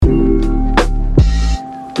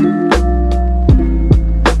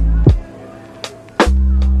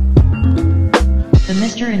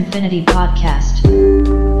Infinity Podcast.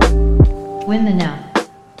 Win the now.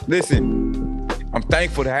 Listen, I'm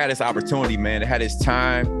thankful to have this opportunity, man. It had this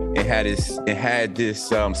time, it had this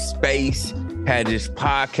space, had this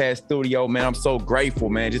podcast studio, man. I'm so grateful,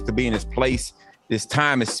 man, just to be in this place, this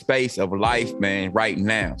time and space of life, man, right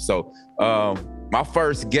now. So my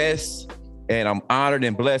first guest, and I'm honored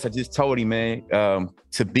and blessed. I just told him, man,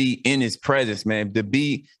 to be in his presence, man, to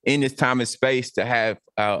be in this time and space, to have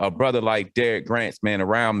a brother like Derek Grants, man,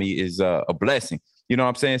 around me is a blessing. You know what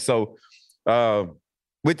I'm saying? So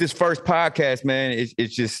with this first podcast, man,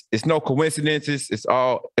 it's no coincidences. It's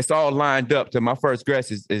all lined up to my first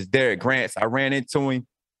guest is Derek Grants. I ran into him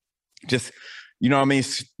just, you know what I mean,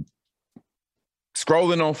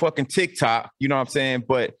 scrolling on fucking TikTok, you know what I'm saying?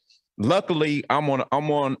 But luckily, I'm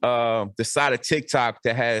on the side of TikTok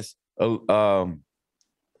that has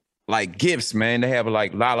like gifts, man. They have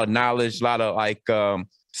like a lot of knowledge, a lot of like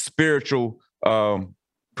spiritual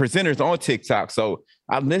presenters on TikTok. So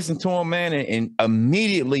I listened to him, man, and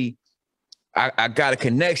immediately I got a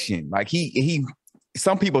connection. Like he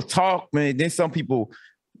some people talk, man, then some people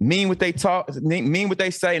mean what they talk, mean what they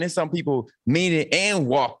say, and then some people mean it and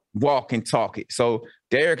walk and talk it. So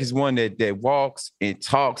Derek is one that walks and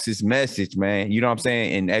talks his message, man. You know what I'm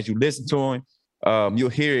saying? And as you listen to him, you'll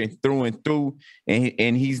hear it through and through.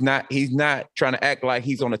 And he's not trying to act like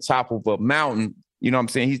he's on the top of a mountain. You know what I'm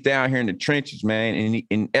saying? He's down here in the trenches, man.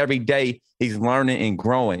 And every day he's learning and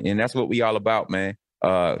growing. And that's what we all about, man.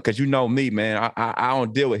 Because you know me, man. I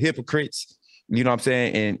don't deal with hypocrites. You know what I'm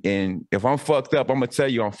saying? And if I'm fucked up, I'm going to tell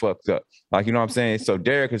you I'm fucked up. Like, you know what I'm saying? So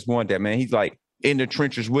Derek is one that, man, he's like in the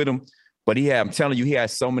trenches with him. But I'm telling you, he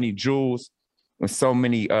has so many jewels and so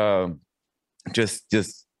many just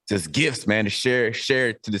gifts, man, to share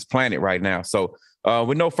to this planet right now. So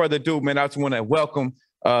with no further ado, man, I just want to welcome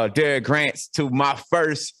Derek Grants to my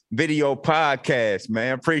first video podcast,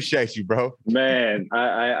 man. Appreciate you, bro. Man,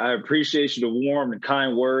 I appreciate you, the warm and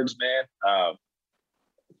kind words, man.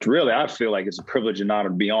 Really, I feel like it's a privilege and honor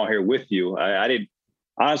to be on here with you. I didn't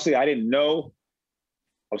know.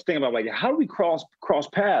 I was thinking about like, how do we cross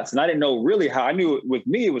paths? And I didn't know really how. I knew with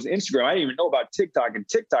me, it was Instagram. I didn't even know about TikTok. And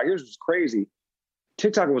TikTok, here's what's crazy.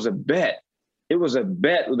 TikTok was a bet. It was a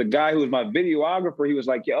bet with a guy who was my videographer. He was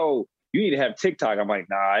like, yo, you need to have TikTok. I'm like,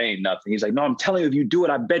 nah, it ain't nothing. He's like, no, I'm telling you, if you do it,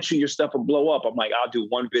 I bet you your stuff will blow up. I'm like, I'll do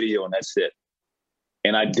one video and that's it.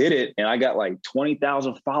 And I did it. And I got like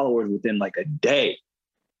 20,000 followers within like a day.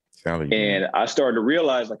 And I started to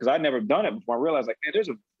realize, like, because I'd never done it before, I realized, like, man,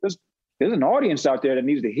 there's an audience out there that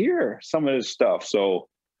needs to hear some of this stuff. So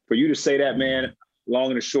for you to say that, man,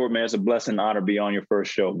 long and the short, man, it's a blessing and honor to be on your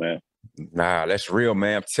first show, man. Nah, that's real,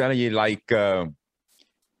 man. I'm telling you, like, yeah,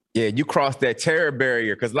 you crossed that terror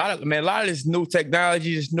barrier because a lot of this new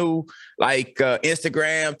technology, this new like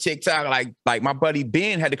Instagram, TikTok, like my buddy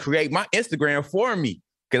Ben had to create my Instagram for me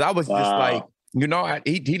because I was just like, you know,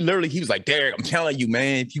 he was like, Derek, I'm telling you,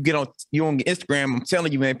 man, if you on Instagram, I'm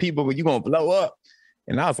telling you, man, you're going to blow up.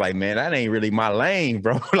 And I was like, man, that ain't really my lane,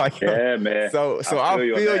 bro. Like, yeah, man. So I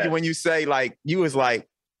feel you when you say like, you was like,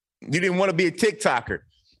 you didn't want to be a TikToker,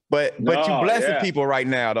 but you blessing people right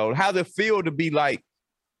now though. How's it feel to be like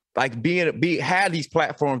have these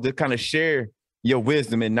platforms to kind of share your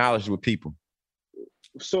wisdom and knowledge with people?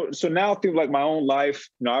 So now through like my own life,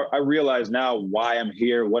 you know, I realize now why I'm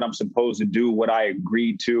here, what I'm supposed to do, what I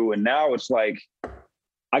agreed to. And now it's like,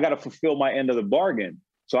 I got to fulfill my end of the bargain.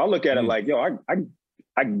 So I look at it like, yo,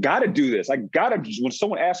 I got to do this. I got to, when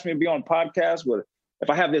someone asks me to be on podcast, if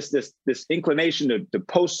I have this inclination to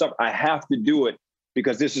post something, I have to do it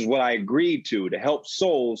because this is what I agreed to help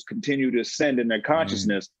souls continue to ascend in their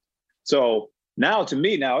consciousness. So now to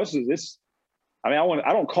me, this, I mean,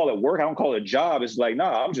 I don't call it work. I don't call it a job. It's like,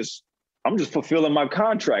 I'm just fulfilling my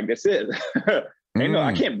contract. That's it.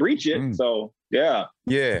 I can't breach it. So yeah.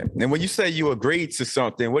 Yeah. And when you say you agreed to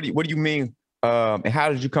something, what do you mean? And how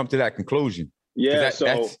did you come to that conclusion? Yeah.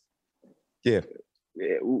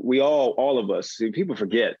 We all of us, people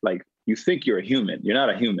forget, like you think you're a human. You're not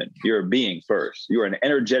a human. You're a being first. You're an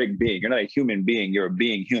energetic being. You're not a human being. You're a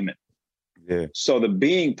being human. Yeah. So the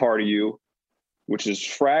being part of you, which is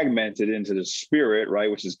fragmented into the spirit, right,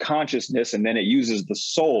 which is consciousness, and then it uses the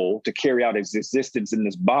soul to carry out its existence in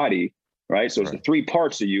this body, right? So it's the three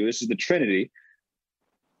parts of you. This is the Trinity.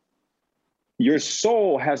 Your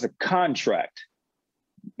soul has a contract.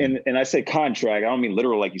 And I say contract, I don't mean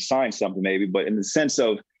literal like you signed something maybe, but in the sense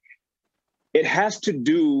of it has to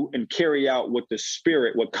do and carry out what the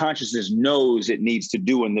spirit, what consciousness knows it needs to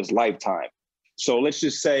do in this lifetime. So let's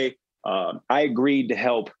just say I agreed to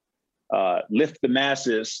help lift the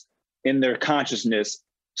masses in their consciousness,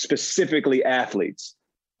 specifically athletes.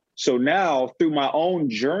 So now through my own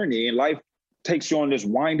journey, and life takes you on this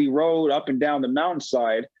windy road up and down the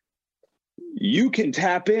mountainside, you can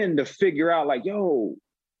tap in to figure out like, yo,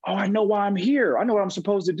 oh, I know why I'm here. I know what I'm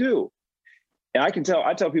supposed to do. And I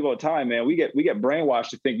tell people all the time, man, we get brainwashed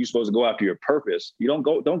to think you're supposed to go after your purpose. You don't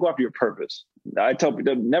go after your purpose. I tell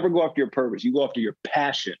people, never go after your purpose. You go after your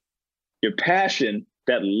passion. Your passion,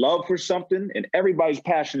 that love for something, and everybody's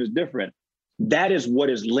passion is different. That is what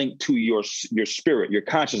is linked to your spirit, your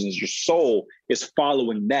consciousness, your soul is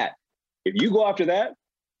following that. If you go after that,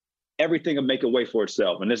 everything will make a way for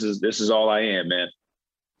itself. And this is all I am, man.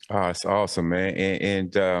 Oh, it's awesome, man.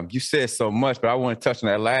 And you said so much, but I want to touch on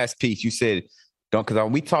that last piece. You said,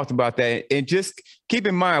 because we talked about that. And just keep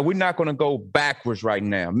in mind, we're not going to go backwards right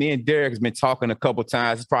now. Me and Derek has been talking a couple of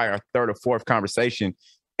times. It's probably our third or fourth conversation.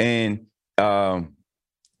 And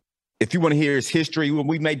if you want to hear his history,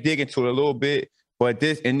 we may dig into it a little bit. But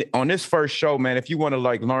on this first show, man, if you want to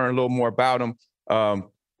like learn a little more about him,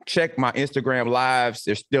 check my Instagram lives.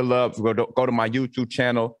 They're still up. Go to my YouTube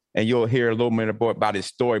channel, and you'll hear a little bit more about his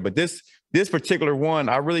story. But this particular one,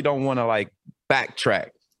 I really don't want to like backtrack.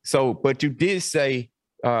 So, but you did say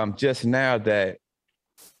just now that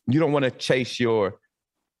you don't want to chase your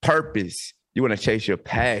purpose. You want to chase your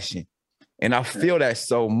passion. And I feel that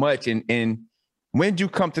so much. And when did you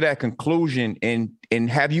come to that conclusion? And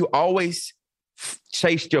have you always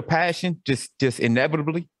chased your passion just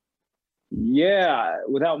inevitably? Yeah,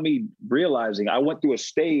 without me realizing, I went through a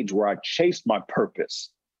stage where I chased my purpose,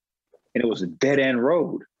 and it was a dead end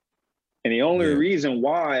road. And the only reason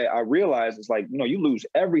why I realized is like, you lose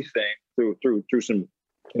everything through some,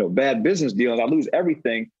 bad business deals. I lose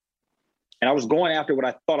everything. And I was going after what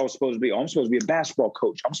I thought I was supposed to be. I'm supposed to be a basketball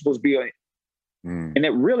coach. I'm supposed to be and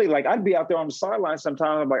it really, like, I'd be out there on the sideline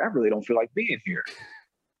sometimes. I'm like, I really don't feel like being here.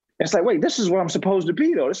 And it's like, wait, this is what I'm supposed to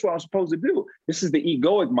be, though. This is what I'm supposed to do. This is the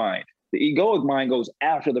egoic mind. The egoic mind goes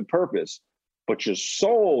after the purpose, but your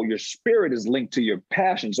soul, your spirit is linked to your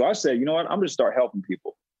passion. So I said, you know what? I'm going to start helping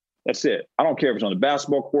people. That's it. I don't care if it's on the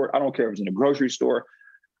basketball court. I don't care if it's in the grocery store.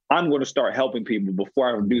 I'm going to start helping people.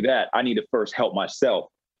 Before I do that, I need to first help myself.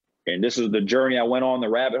 And this is the journey I went on, the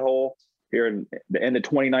rabbit hole here in the end of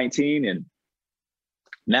 2019. And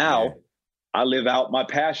now I live out my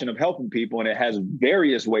passion of helping people, and it has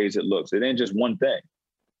various ways it looks. It ain't just one thing.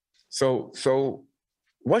 So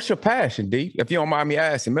what's your passion, D? If you don't mind me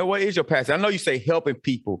asking, man, what is your passion? I know you say helping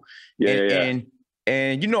people. And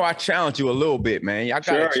I challenge you a little bit, man. I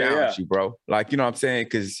gotta challenge you, bro. Like, you know what I'm saying?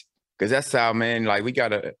 Because that's how, man, like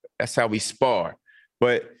that's how we spar.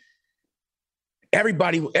 But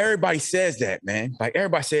everybody says that, man. Like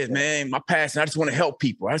everybody says, man, my passion, I just want to help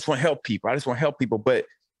people. I just want to help people. But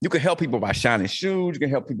you can help people by shining shoes. You can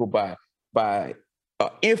help people by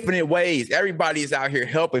infinite ways. Everybody is out here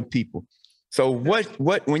helping people. So what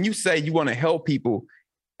when you say you want to help people,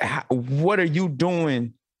 what are you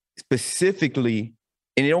doing specifically?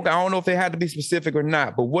 And I don't know if they have to be specific or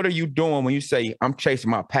not, but what are you doing when you say I'm chasing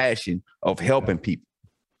my passion of helping people?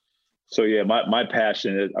 So yeah, my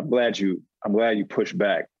passion is, I'm glad you pushed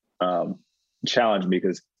back, challenged me,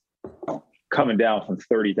 because coming down from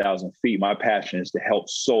 30,000 feet, my passion is to help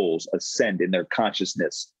souls ascend in their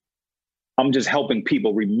consciousness. I'm just helping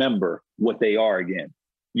people remember what they are again.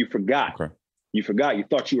 You forgot. Okay. You forgot. You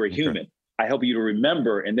thought you were human. I help you to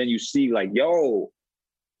remember, and then you see like, yo,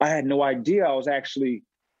 I had no idea I was actually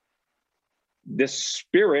this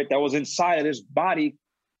spirit that was inside of this body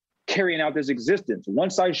carrying out this existence.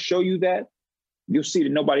 Once I show you that, you'll see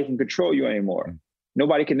that nobody can control you anymore.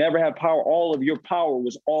 Nobody can ever have power. All of your power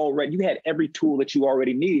was already, you had every tool that you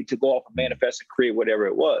already needed to go off and manifest and create whatever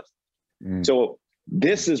it was. So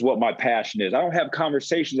this is what my passion is. I don't have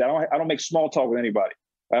conversations. I don't make small talk with anybody.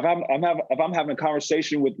 If I'm having a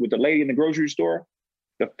conversation with the lady in the grocery store,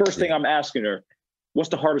 the first thing I'm asking her, what's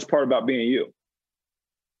the hardest part about being you?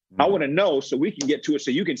 I want to know so we can get to it,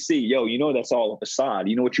 so you can see, yo, that's all a facade.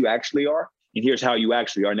 You know what you actually are? And here's how you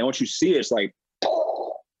actually are. And then once you see it, it's like,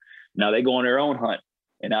 now they go on their own hunt.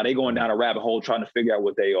 And now they going down a rabbit hole trying to figure out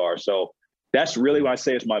what they are. So that's really what I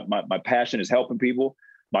say is my passion is helping people.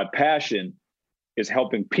 My passion is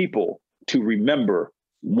helping people to remember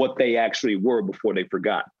what they actually were before they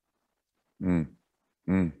forgot.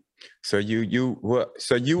 So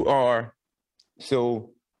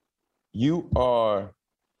you are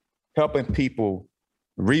helping people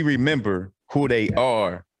remember who they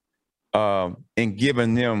are, and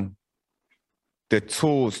giving them the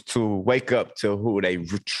tools to wake up to who they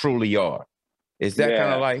truly are. Is that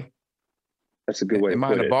kind of like? That's a good way to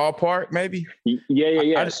put it. Am I in the ballpark, maybe?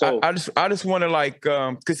 Yeah. I just want to like,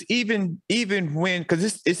 because even when,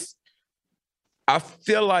 because it's I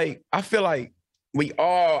feel like we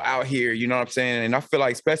all out here, you know what I'm saying? And I feel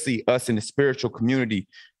like especially us in the spiritual community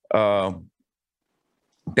that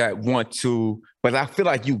want to, but I feel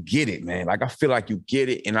like you get it, man. Like I feel like you get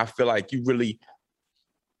it. And I feel like you really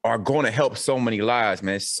are going to help so many lives,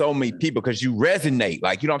 man. So many people, because you resonate.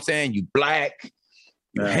 Like, you know what I'm saying? You black,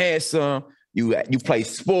 you handsome, you play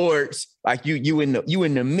sports, like you in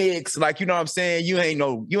the mix, like, you know what I'm saying? You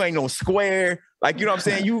ain't no square. Like, you know what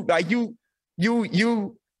I'm saying?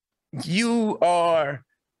 You are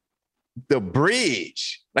the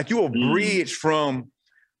bridge. Like you a bridge from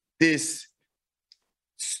this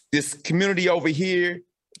community over here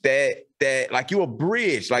that like you a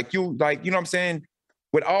bridge. Like you know what I'm saying?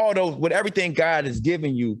 With everything God has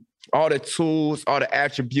given you, all the tools, all the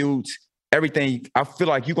attributes, everything, I feel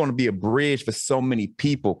like you're going to be a bridge for so many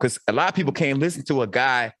people. Because a lot of people can't listen to a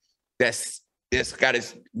guy that's got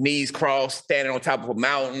his knees crossed, standing on top of a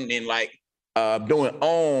mountain and like doing you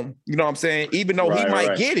know what I'm saying? Even though he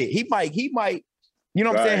might get it. He might, you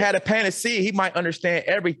know what I'm saying, had a panacea. He might understand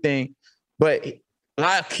everything. But a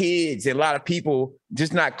lot of kids and a lot of people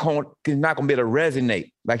just not going to be able to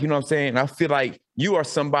resonate. Like, you know what I'm saying? And I feel like you are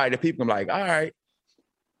somebody that people are like, all right,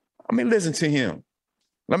 let me listen to him.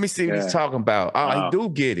 Let me see what he's talking about. Oh, he do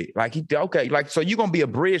get it. Like, okay. Like, so you're going to be a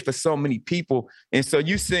bridge for so many people. And so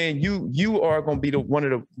you saying you are going to be one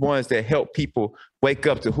of the ones that help people wake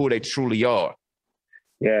up to who they truly are.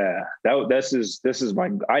 Yeah. This is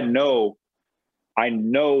my, I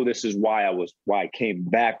know this is why I came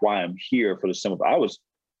back, why I'm here for the simple. I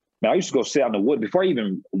used to go sit out in the wood before I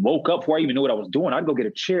even woke up, before I even knew what I was doing. I'd go get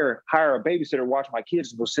a chair, hire a babysitter, watch my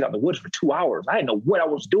kids, and go sit out in the woods for 2 hours. I didn't know what I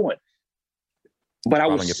was doing. But I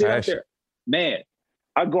would sit out there, man,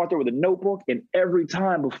 I'd go out there with a notebook, and every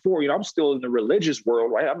time before, I'm still in the religious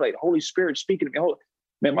world, right? I'm like, Holy Spirit speaking to me.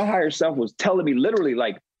 Man, my higher self was telling me literally,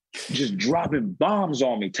 like, just dropping bombs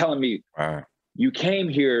on me, telling me, you came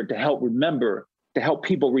here to help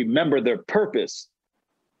people remember their purpose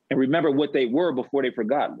and remember what they were before they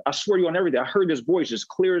forgot. I swear to you on everything. I heard this voice as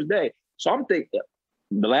clear as day. So I'm thinking,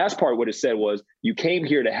 the last part, what it said was, you came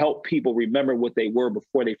here to help people remember what they were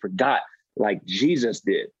before they forgot, like Jesus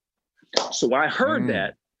did. So when I heard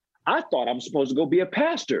that, I thought I'm supposed to go be a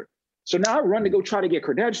pastor. So now I run to go try to get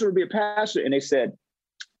credentialed to be a pastor. And they said,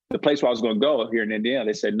 the place where I was going to go here in Indiana,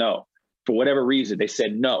 they said no. For whatever reason, they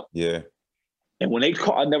said no. Yeah. And when they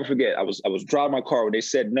called, I'll never forget, I was driving my car when they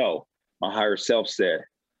said no. My higher self said,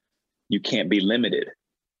 you can't be limited.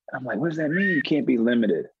 I'm like, what does that mean? You can't be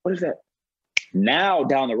limited. What is that? Now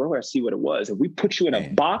down the road, I see what it was. If we put you in a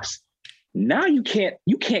box, now you can't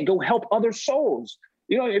go help other souls.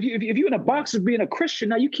 If you're in a box of being a Christian,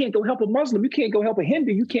 now you can't go help a Muslim. You can't go help a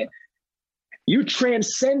Hindu. You're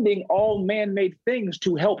transcending all man-made things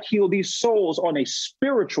to help heal these souls on a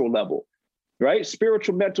spiritual level, right?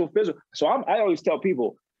 Spiritual, mental, physical. So I always tell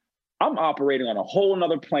people, I'm operating on a whole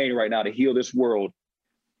nother plane right now to heal this world.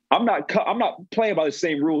 I'm not playing by the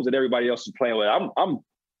same rules that everybody else is playing with. I'm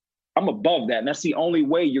above that. And that's the only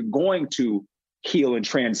way you're going to heal and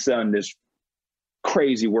transcend this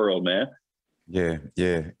crazy world, man. Yeah.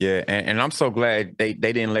 And I'm so glad they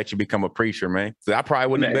didn't let you become a preacher, man. So I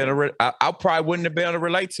probably wouldn't have been able to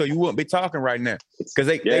relate to you. Wouldn't be talking right now. Because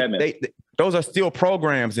they those are still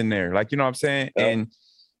programs in there. Like, you know what I'm saying? Yep.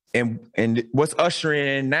 And what's ushering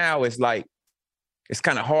in now is like, it's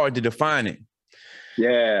kind of hard to define it.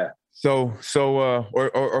 Yeah. So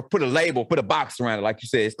or put a label, put a box around it. Like you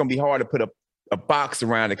said, it's gonna be hard to put a box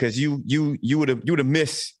around it because you would have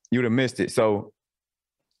missed it. So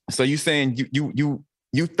you saying you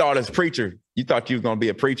thought as a preacher, you thought you was gonna be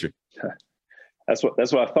a preacher. That's what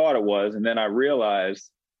I thought it was. And then I realized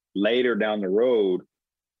later down the road,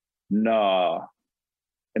 nah.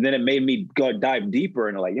 And then it made me go dive deeper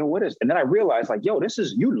and like, and then I realized like, this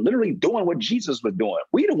is you literally doing what Jesus was doing.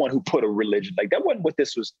 We the one who put a religion. Like that wasn't what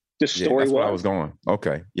this story was. Where I was going.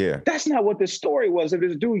 Okay. Yeah. That's not what the story was of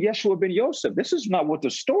this dude, Yeshua ben Yosef. This is not what the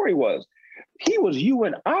story was. He was you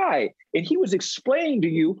and I, and he was explaining to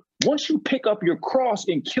you, once you pick up your cross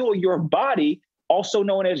and kill your body, also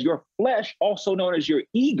known as your flesh, also known as your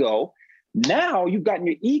ego, now you've gotten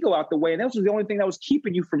your ego out the way. And that was the only thing that was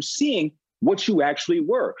keeping you from seeing what you actually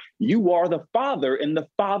were. You are the Father, and the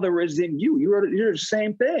Father is in you. You're the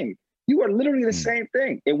same thing. You are literally the same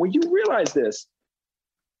thing. And when you realize this,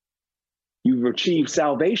 you've achieved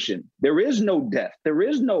salvation. There is no death. There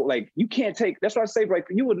is no, you can't take, that's why I say,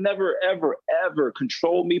 you would never, ever, ever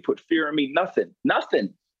control me, put fear in me, nothing.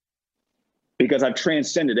 Because I've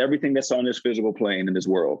transcended everything that's on this physical plane in this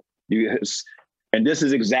world. And this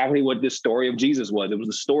is exactly what this story of Jesus was. It was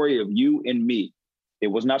the story of you and me. It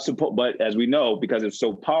was not supposed, but as we know, because it's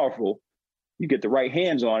so powerful, you get the right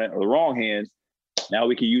hands on it or the wrong hands, Now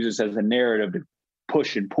we can use this as a narrative to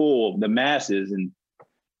push and pull the masses. And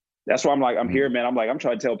that's why I'm here, man. I'm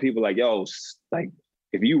trying to tell people like, yo, like,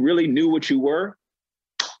 if you really knew what you were,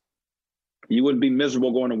 you wouldn't be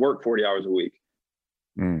miserable going to work 40 hours a week.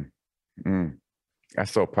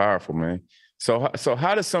 That's so powerful, man. So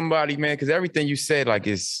how does somebody, man, because everything you said, like,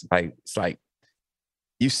 it's like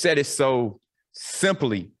you said it so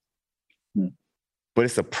simply, but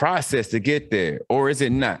it's a process to get there, or is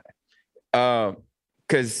it not?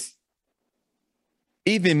 Because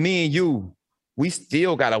even me and you, we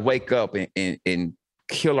still got to wake up and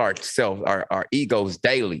kill ourselves, our egos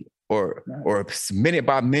daily, or minute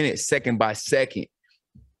by minute, second by second.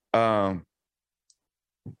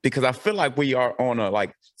 Because I feel like we are on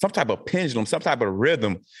some type of pendulum, some type of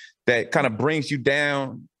rhythm that kind of brings you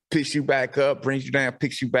down, picks you back up, brings you down,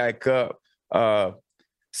 picks you back up.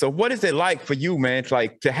 So what is it like for you, man,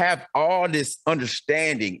 to have all this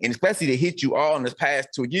understanding, and especially to hit you all in the past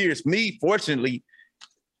 2 years? Me, fortunately,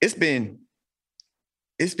 it's been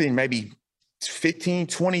maybe 15,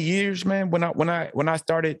 20 years, man, when I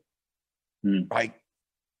started like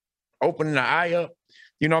opening the eye up.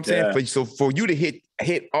 You know what I'm saying? So for you to hit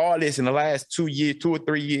all this in the last 2 or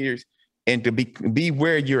 3 years, and to be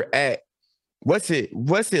where you're at, what's it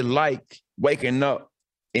like waking up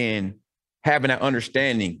and having that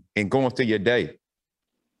understanding and going through your day?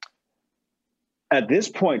 At this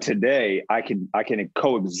point today, I can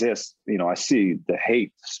coexist. You know, I see the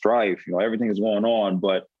hate, strife, everything is going on,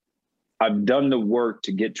 but I've done the work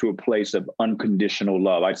to get to a place of unconditional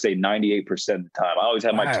love. I'd say 98% of the time. I always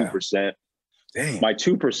have my 2%. Dang. My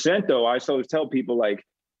 2%, though, I always tell people, like,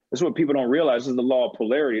 this is what people don't realize. This is the law of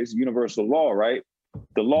polarity. It's a universal law, right?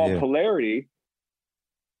 The law of polarity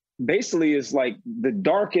basically is like the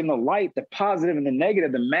dark and the light, the positive and the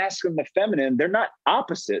negative, the masculine and the feminine. They're not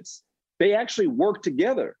opposites. They actually work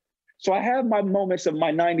together. So I have my moments of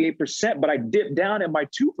my 98%, but I dip down at my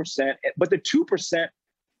 2%. But the 2%,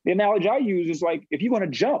 the analogy I use is like, if you want to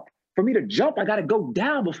jump, for me to jump, I got to go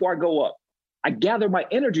down before I go up. I gather my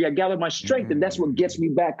energy, I gather my strength, and that's what gets me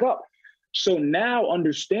back up. So now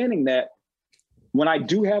understanding that when I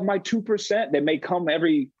do have my 2%, that may come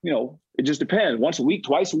every, it just depends, once a week,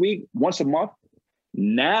 twice a week, once a month.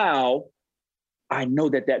 Now I know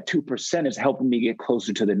that 2% is helping me get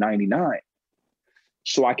closer to the 99.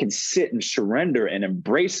 So I can sit and surrender and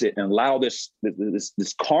embrace it and allow this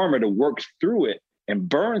karma to work through it and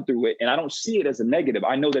burn through it. And I don't see it as a negative.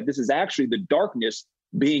 I know that this is actually the darkness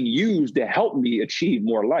being used to help me achieve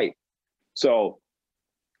more light. So,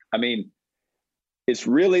 I mean, it's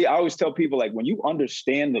really, I always tell people, like, when you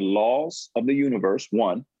understand the laws of the universe,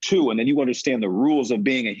 1, 2, and then you understand the rules of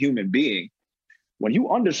being a human being, when you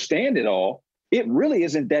understand it all, it really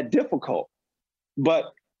isn't that difficult.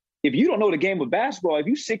 But if you don't know the game of basketball, if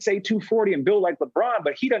you 6'8", 240 and build like LeBron,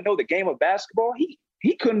 but he doesn't know the game of basketball,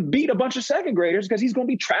 he couldn't beat a bunch of second graders because he's going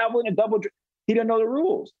to be traveling and he doesn't know the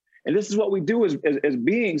rules. And this is what we do as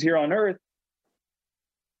beings here on earth.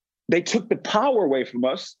 They took the power away from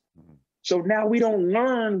us. So now we don't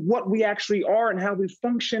learn what we actually are and how we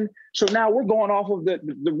function. So now we're going off of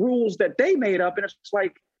the rules that they made up. And it's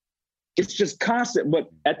like, it's just constant. But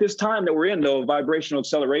at this time that we're in, though, vibrational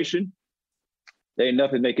acceleration, there ain't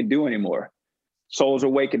nothing they can do anymore. Souls are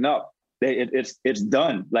waking up. It's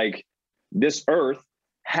done. Like, this earth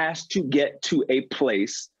has to get to a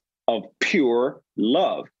place of pure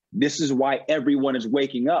love. This is why everyone is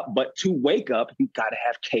waking up. But to wake up, you got to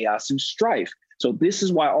have chaos and strife. So this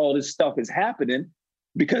is why all this stuff is happening,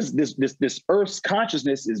 because this Earth's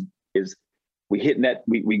consciousness is we hitting that,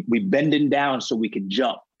 we bending down so we can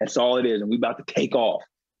jump. That's all it is, and we about to take off.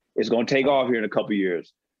 It's going to take off here in a couple of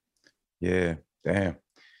years. Yeah, damn.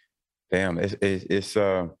 It's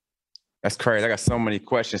that's crazy. I got so many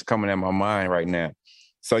questions coming in my mind right now.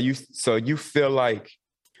 So you feel like,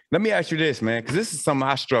 let me ask you this, man, because this is something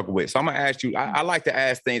I struggle with. So I'm gonna ask you. I like to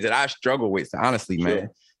ask things that I struggle with, honestly, man.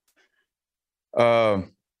 I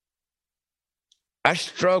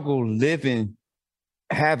struggle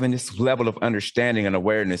having this level of understanding and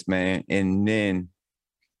awareness, man, and then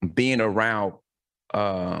being around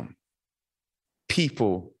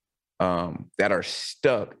people that are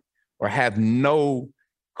stuck or have no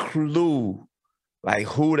clue, like,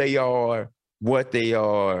 who they are, what they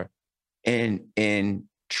are, and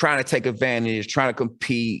trying to take advantage, trying to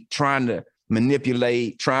compete, trying to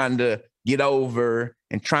manipulate, trying to get over,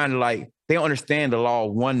 and trying to, like, they don't understand the law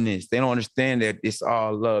of oneness. They don't understand that it's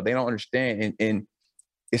all love. They don't understand. And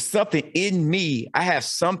it's something in me. I have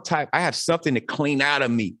something to clean out of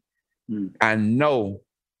me. I know,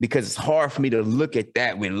 because it's hard for me to look at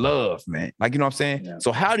that with love, man. Like, you know what I'm saying? Yeah.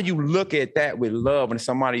 So how do you look at that with love when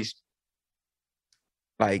somebody's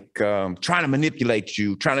trying to manipulate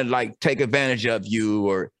you, trying to like take advantage of you,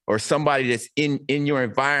 or somebody that's in your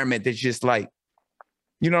environment that's just like,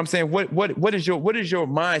 you know what I'm saying? What is your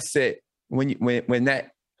mindset when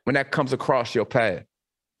that comes across your path?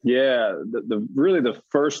 Yeah, the really the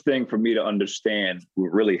first thing for me to understand,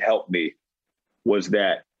 what really helped me, was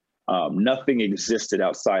that nothing existed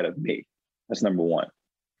outside of me. That's number one.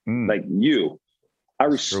 Like you, I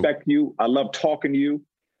respect you. I love talking to you.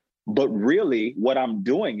 But really what I'm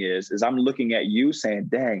doing is I'm looking at you saying,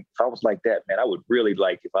 dang, if I was like that, man, I would really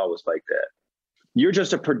like if I was like that. You're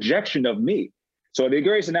just a projection of me. So the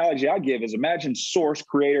greatest analogy I give is, imagine source,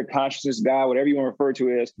 creator, consciousness, God, whatever you want to refer to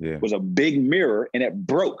it as, was a big mirror and it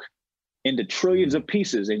broke into trillions of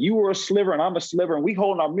pieces. And you were a sliver and I'm a sliver and we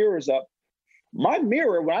holding our mirrors up. My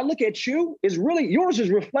mirror, when I look at you, is really, yours is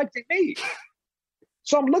reflecting me.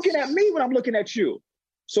 So I'm looking at me when I'm looking at you.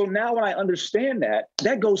 So now when I understand that,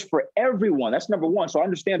 that goes for everyone. That's number one. So I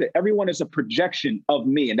understand that everyone is a projection of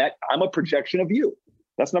me and that I'm a projection of you.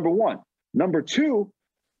 That's number one. Number two,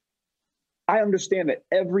 I understand that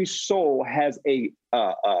every soul has a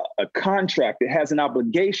contract. It has an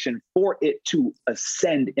obligation for it to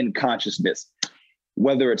ascend in consciousness,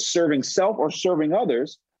 whether it's serving self or serving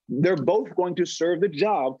others. They're both going to serve the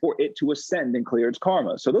job for it to ascend and clear its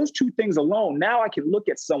karma. So those two things alone, now I can look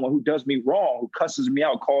at someone who does me wrong, who cusses me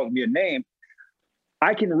out, calls me a name.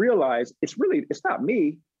 I can realize it's not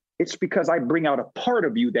me. It's because I bring out a part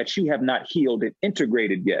of you that you have not healed and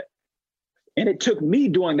integrated yet. And it took me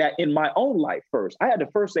doing that in my own life first. I had to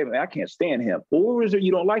first say, man, I can't stand him. Well, what is it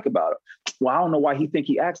you don't like about him? Well, I don't know why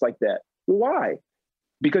he acts like that. Well, why?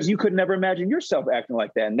 Because you could never imagine yourself acting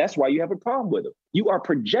like that. And that's why you have a problem with him. You are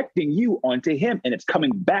projecting you onto him and it's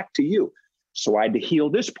coming back to you. So I had to heal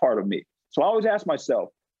this part of me. So I always ask myself,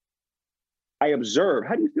 I observe,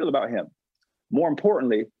 how do you feel about him? More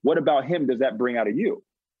importantly, what about him does that bring out of you?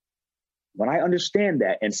 When I understand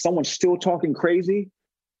that and someone's still talking crazy,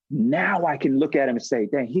 now I can look at him and say,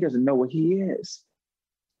 dang, he doesn't know what he is.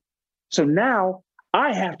 So now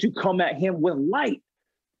I have to come at him with light,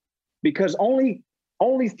 because only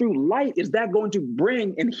through light is that going to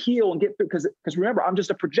bring and heal and get through. Because remember, I'm just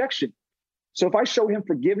a projection. So if I show him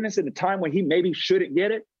forgiveness at a time when he maybe shouldn't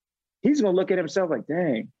get it, he's going to look at himself like,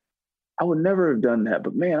 dang, I would never have done that.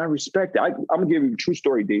 But man, I respect it. I'm going to give you a true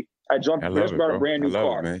story, D. I just bought a brand new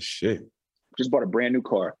car. Man. Shit. Just bought a brand new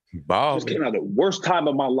car. Wow. Just came out of the worst time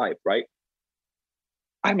of my life, right?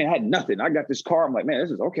 I mean, I had nothing. I got this car. I'm like, man,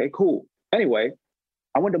 this is okay, cool. Anyway,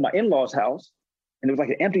 I went to my in-laws' house and it was like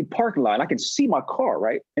an empty parking lot. And I can see my car,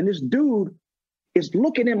 right? And this dude is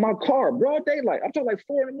looking in my car, broad daylight. I'm talking like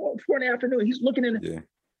 4 in the afternoon. He's looking in. Yeah.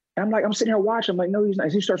 And I'm sitting here watching. I'm like, no, he's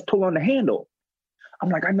not. He starts pulling on the handle. I'm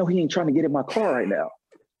like, I know he ain't trying to get in my car right now.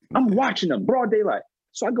 I'm watching him, broad daylight.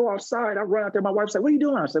 So I go outside, I run out there. My wife's like, what are you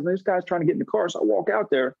doing? I said, this guy's trying to get in the car. So I walk out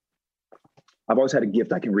there. I've always had a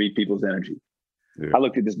gift. I can read people's energy. Yeah. I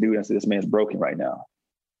looked at this dude and I said, this man's broken right now.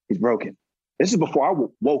 He's broken. This is before I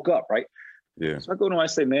woke up, right? Yeah. So I go to him and I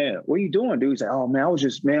say, man, what are you doing, dude? He's like, oh, man,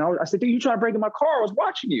 I said, dude, you trying to break in my car? I was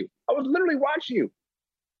watching you. I was literally watching you.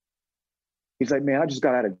 He's like, man, I just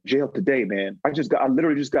got out of jail today, man. I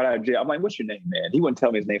literally just got out of jail. I'm like, what's your name, man? He wouldn't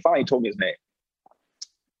tell me his name. Finally, he told me his name.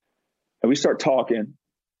 And we start talking.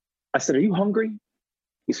 I said, are you hungry?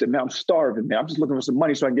 He said, man, I'm starving, man. I'm just looking for some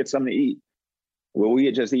money so I can get something to eat. Well, we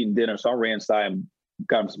had just eaten dinner, so I ran inside and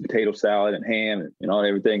got him some potato salad and ham and all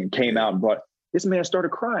everything and came out and brought. This man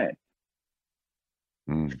started crying.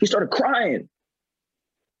 He started crying.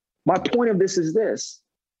 My point of this is this.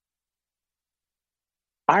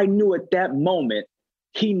 I knew at that moment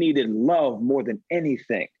he needed love more than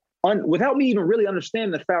anything. Without me even really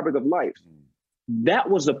understanding the fabric of life. That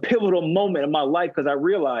was a pivotal moment in my life because I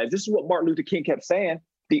realized this is what Martin Luther King kept saying.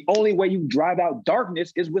 The only way you drive out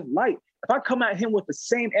darkness is with light. If I come at him with the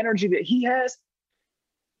same energy that he has,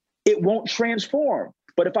 it won't transform.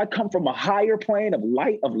 But if I come from a higher plane of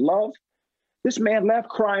light, of love, this man left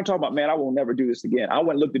crying, talking about, man, I will never do this again. I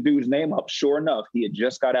went and looked the dude's name up. Sure enough, he had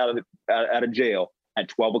just got out of jail at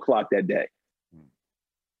 12 o'clock that day.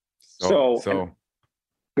 So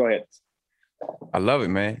go ahead. I love it,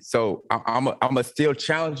 man. So I'm a still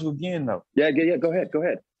challenge you again, though. Yeah. Go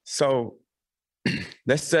ahead. So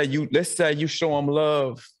let's say you show him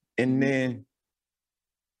love, and then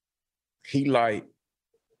he like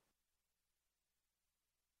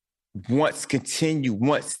wants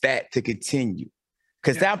that to continue.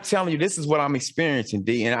 Because I'm telling you, this is what I'm experiencing,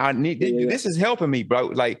 D, and I need this is helping me, bro.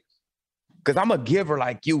 Like, because I'm a giver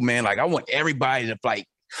like you, man. Like, I want everybody to like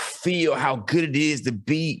feel how good it is to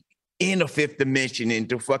be in the fifth dimension and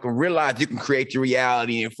to fucking realize you can create your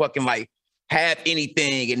reality and fucking like have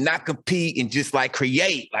anything and not compete and just like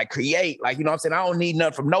create. Like, you know what I'm saying? I don't need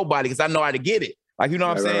nothing from nobody because I know how to get it. Like, you know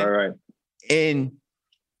what I'm saying? Right. And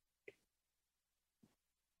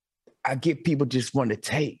I get people just want to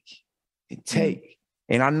take and take.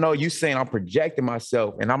 Mm-hmm. And I know you saying I'm projecting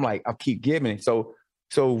myself and I'm like, I'll keep giving it. So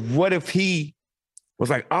what if he was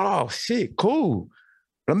like, oh shit, cool.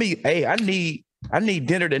 I need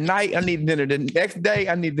dinner tonight. I need dinner the next day.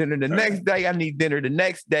 I need dinner the next day. I need dinner the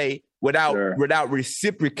next day without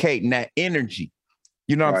reciprocating that energy.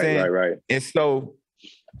 You know what I'm saying? Right. And so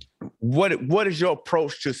what is your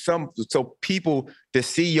approach to so people to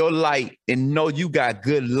see your light and know you got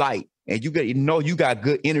good light and you got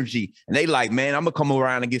good energy and they like, man, I'm gonna come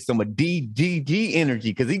around and get some of DGG energy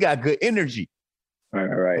because he got good energy.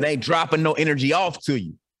 Right. And they ain't dropping no energy off to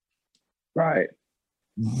you. Right.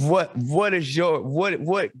 What is your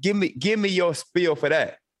give me your spiel for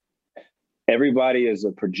that? Everybody is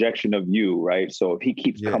a projection of you, right? So if he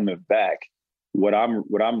keeps coming back, what I'm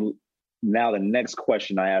now the next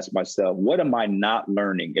question I ask myself, what am I not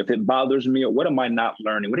learning? If it bothers me, what am I not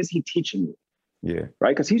learning? What is he teaching me? Yeah.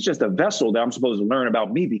 Right? Because he's just a vessel that I'm supposed to learn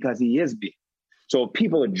about me because he is me. So if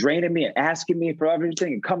people are draining me and asking me for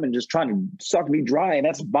everything and coming just trying to suck me dry and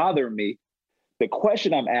that's bothering me, the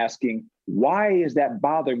question I'm asking, why is that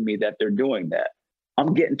bothering me that they're doing that?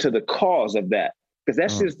 I'm getting to the cause of that because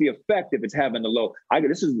that's just the effect if it's having the low.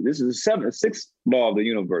 This is the sixth law of the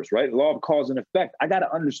universe, right? The law of cause and effect. I got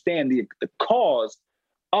to understand the cause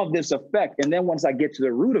of this effect. And then once I get to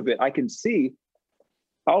the root of it, I can see,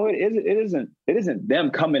 it isn't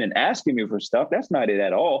them coming and asking me for stuff. That's not it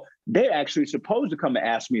at all. They're actually supposed to come and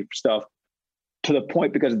ask me for stuff to the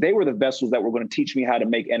point because they were the vessels that were going to teach me how to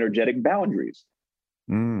make energetic boundaries.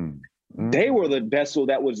 They were the vessel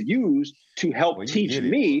that was used to help teach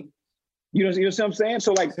me. You know what I'm saying?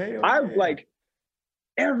 So like,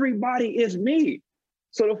 everybody is me.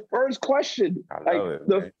 So the first question,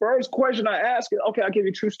 first question I ask is, okay, I'll give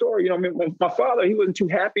you a true story. You know, I mean, my father, he wasn't too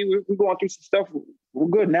happy. We're going through some stuff. We're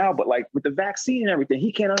good now, but like with the vaccine and everything,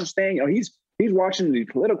 he can't understand. You know, he's watching the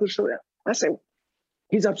political show. I say,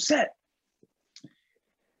 he's upset.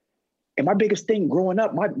 And my biggest thing growing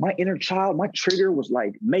up, my inner child, my trigger was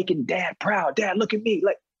like making dad proud. Dad, look at me.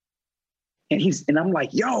 Like, and I'm like,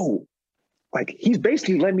 yo, like he's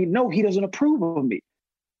basically letting me know he doesn't approve of me.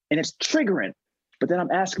 And it's triggering. But then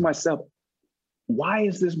I'm asking myself, why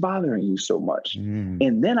is this bothering you so much?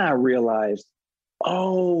 And then I realized,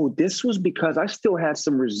 oh, this was because I still had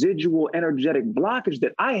some residual energetic blockage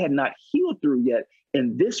that I had not healed through yet.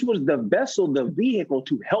 And this was the vessel, the vehicle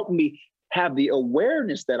to help me have the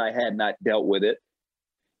awareness that I had not dealt with it.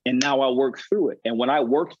 And now I work through it. And when I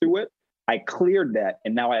worked through it, I cleared that.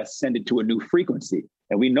 And now I ascended to a new frequency.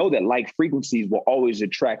 And we know that like frequencies will always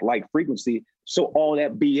attract like frequency. So all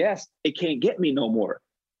that BS, it can't get me no more.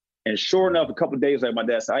 And sure enough, a couple of days later, my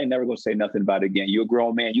dad said, I ain't never going to say nothing about it again. You're a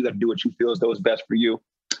grown man. You got to do what you feel as though it's best for you.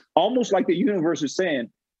 Almost like the universe is saying,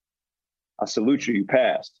 I salute you. You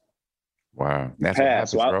passed. Wow. That's what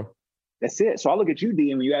happens, bro. That's it. So I look at you,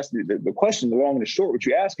 D, and when you ask the question, the long and the short, what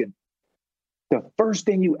you're asking, the first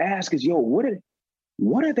thing you ask is, yo, what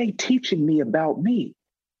are they teaching me about me?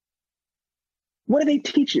 What are they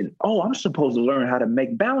teaching? Oh, I'm supposed to learn how to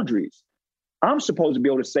make boundaries. I'm supposed to be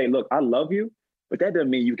able to say, look, I love you, but that doesn't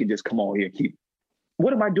mean you can just come on here and keep.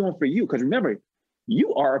 What am I doing for you? Because remember,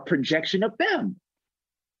 you are a projection of them.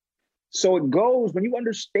 So it goes, when you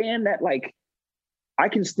understand that, like, I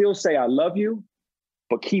can still say I love you,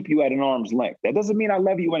 but keep you at an arm's length. That doesn't mean I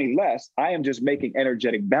love you any less. I am just making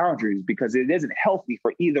energetic boundaries because it isn't healthy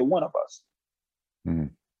for either one of us.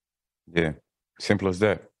 Yeah, simple as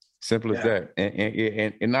that. Simple as that.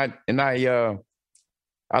 And I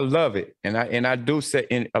love it. And I do set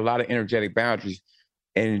in a lot of energetic boundaries.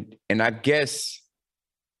 And I guess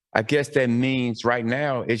that means right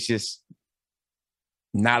now it's just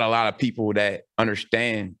not a lot of people that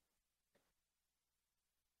understand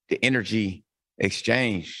the energy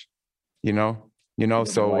exchange, you know.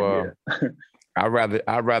 So I'd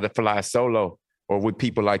rather fly solo or with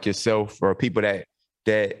people like yourself or people that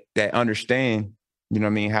understand, you know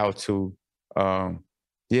what I mean, how to how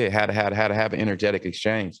to have an energetic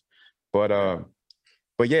exchange. But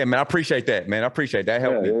yeah, man, I appreciate that, man. I appreciate that.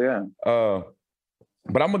 Helped me. Yeah.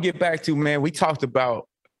 But I'm gonna get back to, man, we talked about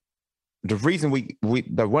the reason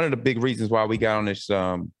one of the big reasons why we got on this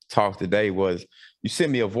talk today was you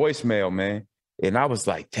sent me a voicemail, man. And I was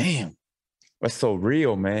like, damn, that's so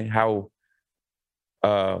real, man. How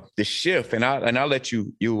the shift, and I'll let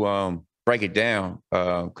you break it down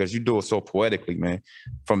because you do it so poetically, man.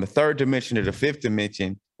 From the third dimension to the fifth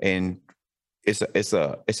dimension, and it's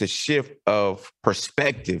a shift of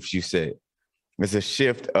perspectives, you said. It's a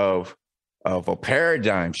shift of a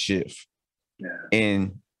paradigm shift. Yeah.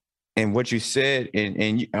 And what you said,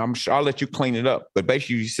 and I'm sure I'll let you clean it up, but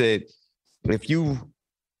basically you said if you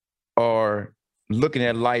are looking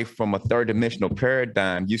at life from a third dimensional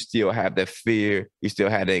paradigm, you still have that fear, you still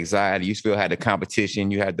had the anxiety, you still had the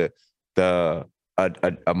competition, you had a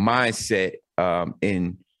mindset,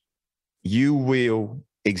 and you will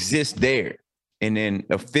exist there. And then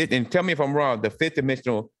the fifth, and tell me if I'm wrong, the fifth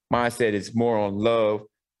dimensional mindset is more on love,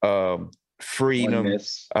 freedom,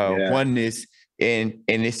 oneness, and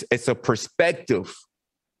it's a perspective.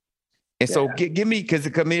 And so give me, because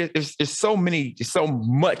I mean, there's so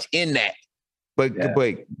much in that. But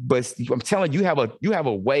I'm telling you, you have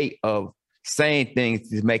a way of saying things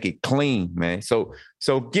to make it clean, man. So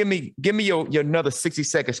give me your another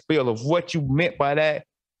 60-second spiel of what you meant by that,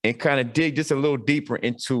 and kind of dig just a little deeper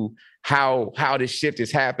into how this shift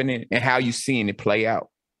is happening and how you seeing it play out.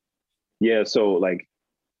 Yeah. So like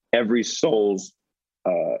every soul's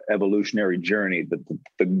evolutionary journey,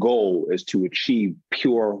 the goal is to achieve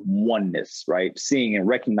pure oneness, right? Seeing and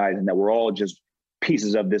recognizing that we're all just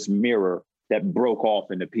pieces of this mirror that broke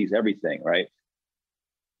off into piece, everything, right?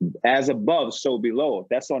 As above, so below. If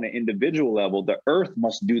that's on an individual level, the earth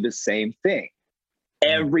must do the same thing.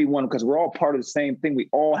 Everyone, because we're all part of the same thing. We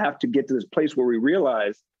all have to get to this place where we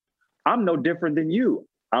realize I'm no different than you.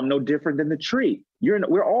 I'm no different than the tree. We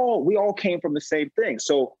all came from the same thing.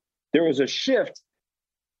 So there was a shift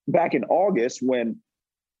back in August when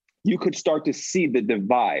you could start to see the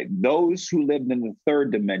divide. Those who lived in the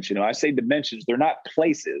third dimension, and I say dimensions, they're not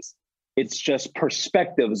places. It's just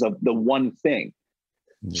perspectives of the one thing.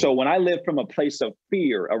 Yeah. So when I lived from a place of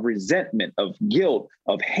fear, of resentment, of guilt,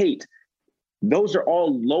 of hate, those are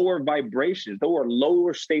all lower vibrations. Those are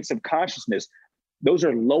lower states of consciousness. Those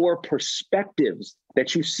are lower perspectives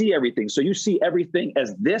that you see everything. So you see everything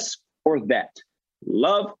as this or that,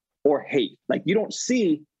 love or hate. Like you don't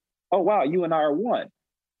see, oh, wow, you and I are one.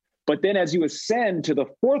 But then as you ascend to the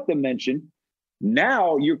fourth dimension,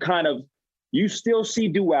 now you still see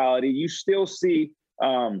duality. You still see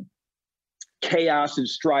chaos and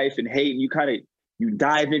strife and hate. And you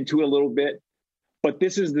dive into it a little bit. But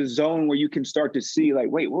this is the zone where you can start to see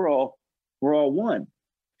like, wait, we're all one.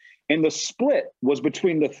 And the split was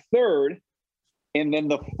between the third and then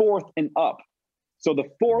the fourth and up. So the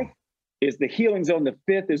fourth is the healing zone. The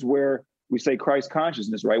fifth is where we say Christ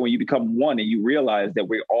consciousness, right? When you become one and you realize that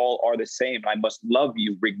we all are the same. I must love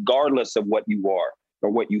you regardless of what you are or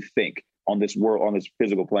what you think on this world, on this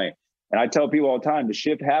physical plane. And I tell people all the time, the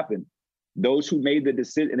shift happened. Those who made the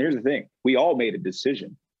decision, and here's the thing, we all made a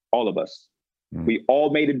decision, all of us. We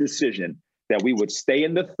all made a decision that we would stay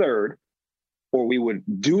in the third, or we would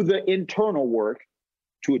do the internal work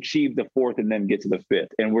to achieve the fourth and then get to the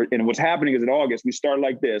fifth. And what's happening is in August, we start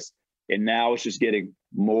like this, and now it's just getting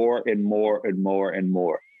more and more and more and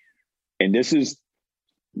more. And this is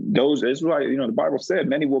why, the Bible said,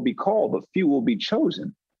 many will be called, but few will be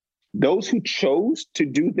chosen. Those who chose to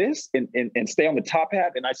do this and stay on the top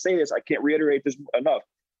half, and I say this, I can't reiterate this enough,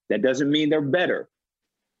 that doesn't mean they're better.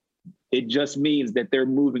 It just means that they're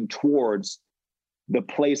moving towards the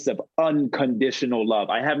place of unconditional love.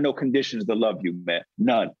 I have no conditions to love you, man.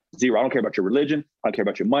 None. Zero. I don't care about your religion. I don't care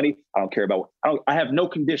about your money. I have no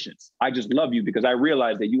conditions. I just love you because I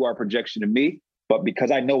realize that you are a projection of me. But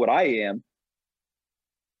because I know what I am,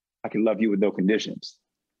 I can love you with no conditions.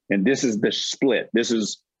 And this is the split. This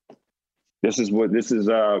is what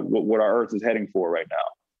our earth is heading for right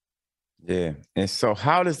now. Yeah. And so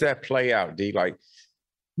how does that play out, D? Like,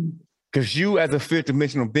 because you as a fifth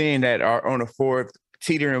dimensional being that are on the fourth,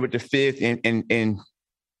 teetering with the fifth, and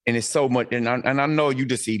it's so much, and I know you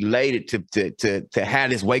just elated to have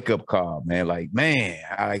this wake up call, man. Like, man,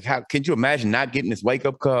 how could you imagine not getting this wake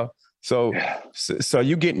up call? So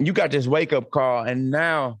you got this wake up call, and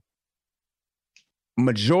now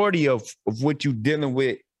majority of what you're dealing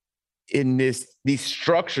with in these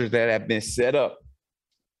structures that have been set up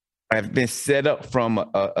from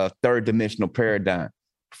a third dimensional paradigm,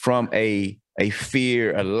 from a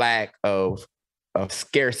fear, a lack of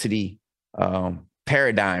scarcity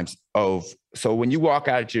paradigms of. So when you walk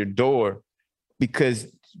out your door, because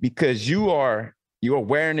your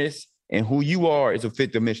awareness and who you are is a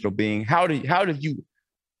fifth dimensional being, how does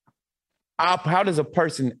a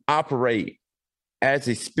person operate as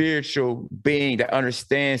a spiritual being that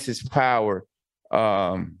understands his power,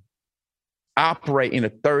 operate in a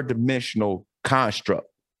third dimensional construct?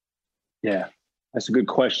 Yeah. That's a good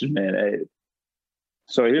question, man.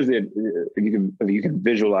 So here's if you can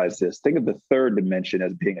visualize this. Think of the third dimension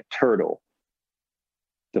as being a turtle,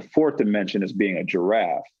 the fourth dimension as being a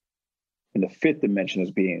giraffe, and the fifth dimension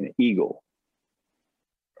as being an eagle.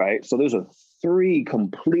 right? So those are three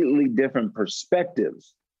completely different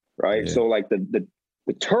perspectives, right? Yeah. So like the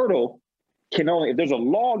turtle can only, if there's a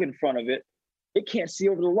log in front of it, it can't see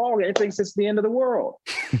over the log and it thinks it's the end of the world,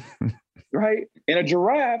 right? And a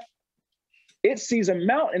giraffe, it sees a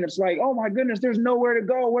mountain. It's like, oh my goodness, there's nowhere to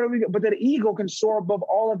go. Where do we go? But the eagle can soar above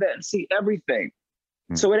all of that and see everything.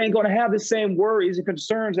 So it ain't going to have the same worries and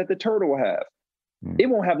concerns that the turtle will have. It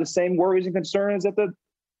won't have the same worries and concerns that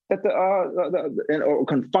or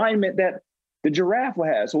confinement that the giraffe will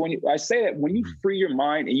have. So when I say that, when you free your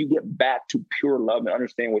mind and you get back to pure love and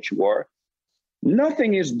understand what you are,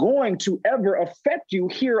 nothing is going to ever affect you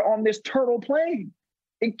here on this turtle plane.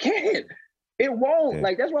 It can't. It won't. Yeah.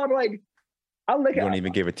 Like, that's why I'm like, I look at. You don't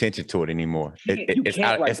even give attention to it anymore. It's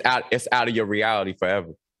out of your reality forever.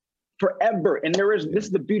 Forever. And this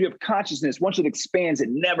is the beauty of consciousness. Once it expands, it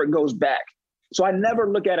never goes back. So I never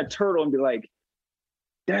look at a turtle and be like,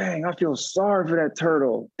 dang, I feel sorry for that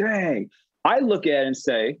turtle. Dang. I look at it and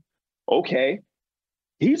say, okay,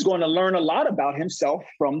 he's going to learn a lot about himself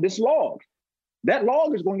from this log. That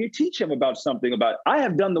log is going to teach him about something I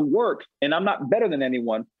have done the work and I'm not better than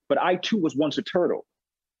anyone, but I too was once a turtle.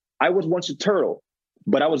 I was once a turtle,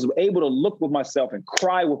 but I was able to look with myself and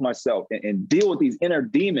cry with myself and deal with these inner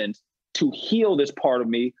demons to heal this part of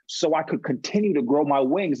me so I could continue to grow my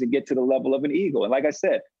wings and get to the level of an eagle. And like I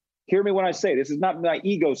said, hear me when I say this is not my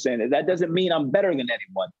ego saying it. That doesn't mean I'm better than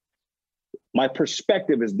anyone. My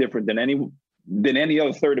perspective is different than any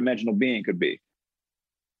other third dimensional being could be.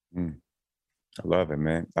 I love it,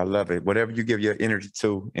 man. I love it. Whatever you give your energy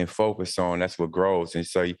to and focus on, that's what grows. And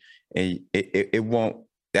so it won't,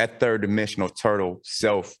 that third dimensional turtle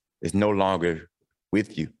self is no longer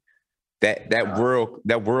with you. That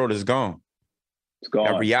world is gone. It's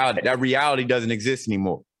gone. That reality doesn't exist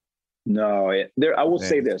anymore. No, I will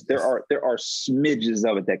say this: there are smidges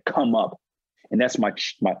of it that come up, and that's my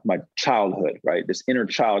childhood, right? This inner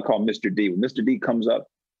child called Mr. D. When Mr. D comes up,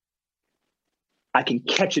 I can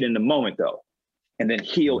catch it in the moment though, and then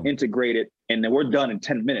he'll integrate it, and then we're done in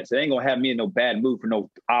 10 minutes. It ain't gonna have me in no bad mood for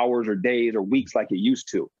no hours or days or weeks like it used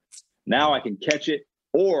to. Now I can catch it,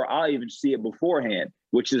 or I'll even see it beforehand,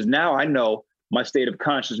 which is now I know my state of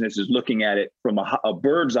consciousness is looking at it from a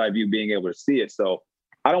bird's eye view, being able to see it. So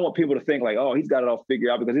I don't want people to think like, oh, he's got it all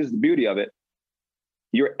figured out, because this is the beauty of it.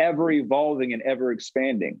 You're ever evolving and ever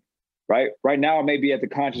expanding, right? Right now, I may be at the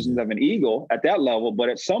consciousness of an eagle at that level, but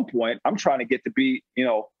at some point I'm trying to get to be,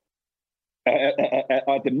 at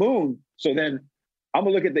the moon. So then I'm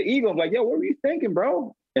gonna look at the eagle and be like, yo, what were you thinking,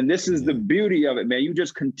 bro? And this is the beauty of it, man. You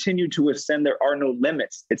just continue to ascend. There are no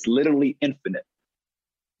limits. It's literally infinite.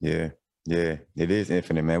 Yeah, it is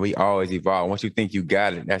infinite, man. We always evolve. Once you think you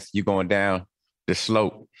got it, that's you going down the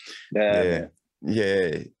slope. Yeah.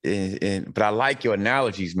 But I like your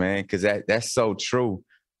analogies, man, because that's so true.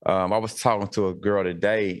 I was talking to a girl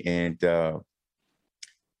today, and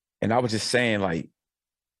I was just saying, like,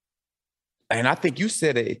 and I think you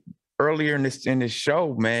said it earlier in this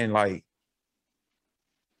show, man, like,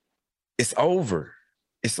 it's over.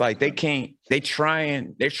 It's like they're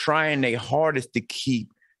trying their hardest to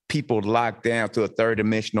keep people locked down to a third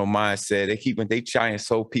dimensional mindset. They trying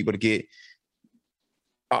so people to get,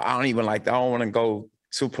 I don't want to go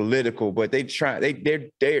too political, but they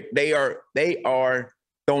are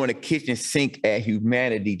throwing a kitchen sink at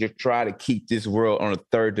humanity to try to keep this world on a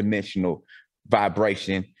third dimensional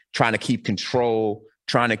vibration, trying to keep control,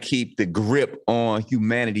 trying to keep the grip on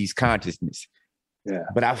humanity's consciousness. Yeah.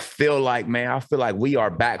 But I feel like we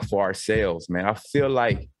are back for ourselves, man. I feel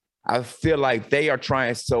like they are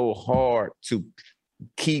trying so hard to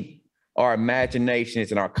keep our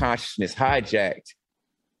imaginations and our consciousness hijacked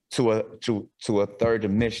to a third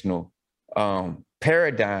dimensional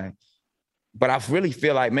paradigm. But I really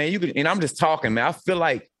feel like, man, and I'm just talking, man. I feel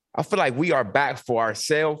like we are back for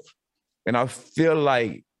ourselves, and I feel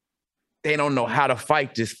like they don't know how to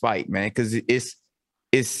fight this fight, man, because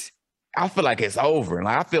it's. I feel like it's over, and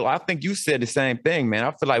I think you said the same thing, man.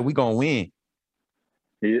 I feel like we're gonna win.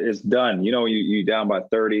 It's done. You down by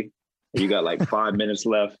 30. You got like 5 minutes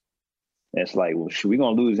left. And it's like, well, we're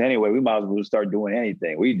gonna lose anyway. We might as well start doing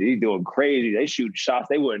anything. They doing crazy. They shooting shots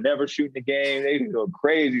they would never shoot in the game. They doing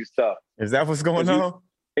crazy stuff. Is that what's going on?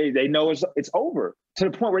 They know it's over, to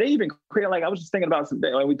the point where they even create, like, I was just thinking about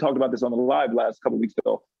something. Like, we talked about this on the live last couple of weeks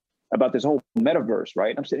ago, about this whole metaverse,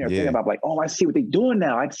 right? I'm sitting here thinking about, like, oh, I see what they're doing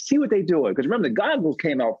now. I see what they're doing. Because remember, the goggles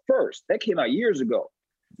came out first. That came out years ago.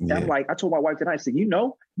 Yeah. I'm like, I told my wife tonight, I said,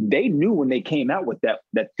 they knew when they came out with that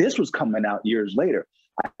this was coming out years later.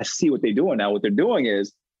 I see what they're doing now. What they're doing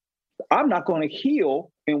is, I'm not going to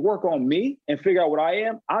heal and work on me and figure out what I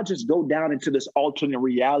am. I'll just go down into this alternate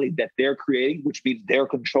reality that they're creating, which means they're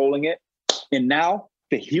controlling it. And now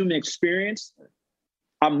the human experience,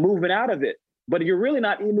 I'm moving out of it. But you're really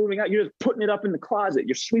not even moving out. You're just putting it up in the closet.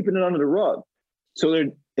 You're sweeping it under the rug.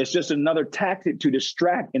 So it's just another tactic to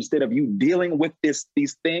distract instead of you dealing with these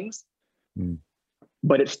things. Mm.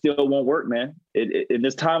 But it still won't work, man. In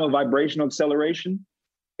this time of vibrational acceleration,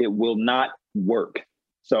 it will not work.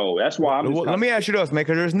 So that's why I'm. Let me ask you this, man,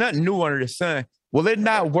 because there's nothing new under the sun. Will it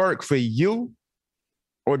not work for you?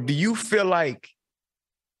 Or do you feel like,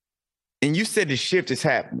 and you said the shift is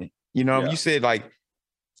happening, you know, you said,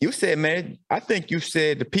 man, I think you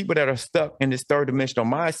said the people that are stuck in this third dimensional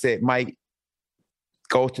mindset might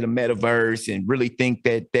go to the metaverse and really think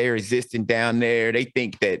that they're existing down there. They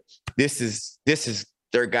think that this is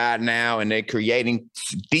their God now, and they're creating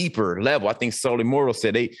deeper level. I think Sully Mortal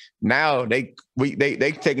said they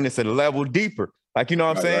taking this at a level deeper. Like, you know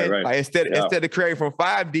what I'm saying? Right. Like instead of creating from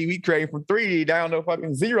 5D, we create from 3D down to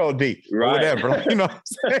fucking 0D or whatever. Like, you know what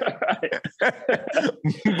I'm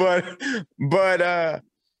saying? but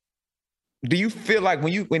do you feel like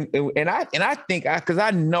I think because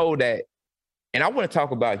I know that, and I want to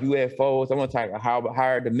talk about UFOs. I want to talk about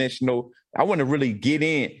higher dimensional. I want to really get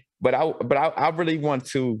in, but I really want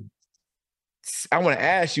to. I want to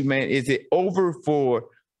ask you, man, is it over for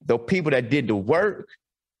the people that did the work?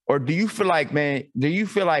 Or do you feel like, man, or you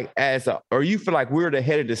feel like we're the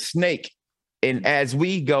head of the snake, and as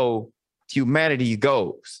we go, humanity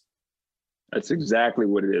goes? That's exactly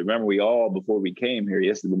what it is. Remember, before we came here,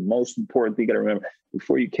 this is the most important thing you got to remember.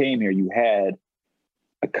 Before you came here, you had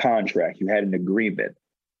a contract, you had an agreement.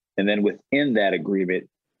 And then within that agreement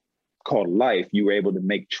called life, you were able to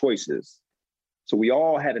make choices. So we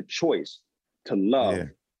all had a choice to love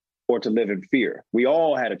or to live in fear. We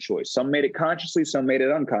all had a choice. Some made it consciously, some made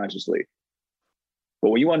it unconsciously.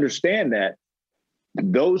 But when you understand that,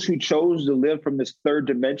 those who chose to live from this third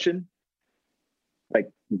dimension, like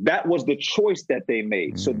that was the choice that they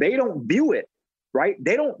made. So they don't view it, right?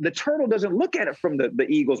 The turtle doesn't look at it from the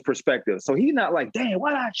eagle's perspective. So he's not like, dang,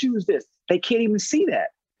 why did I choose this? They can't even see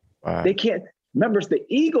that. Wow. They can't. Remember, it's the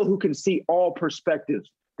eagle who can see all perspectives.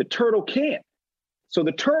 The turtle can't. So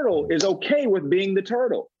the turtle is okay with being the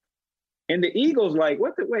turtle. And the eagle's like,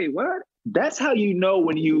 what? That's how you know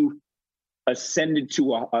when you ascended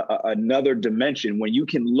to another dimension, when you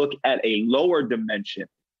can look at a lower dimension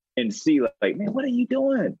and see like, man, what are you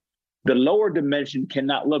doing? The lower dimension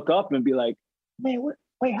cannot look up and be like, man,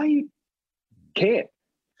 how you can't?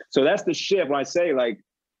 So that's the shift when I say like,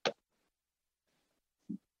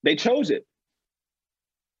 they chose it.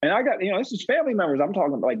 And I got, this is family members I'm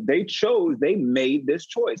talking about. Like they made this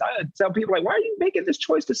choice. I tell people like, why are you making this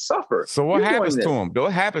choice to suffer? So what happens to them?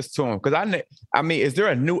 What happens to them? Because I mean, is there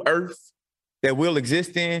a new earth that will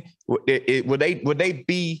exist in? Would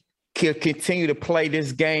they continue to play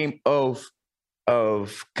this game of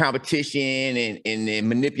competition and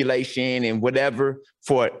manipulation and whatever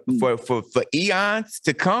for eons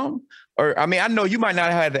to come? Or I mean, I know you might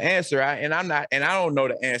not have the answer, and I don't know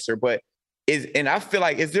the answer, but I feel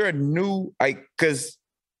like, is there a new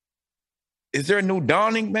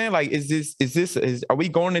dawning, man? Like, are we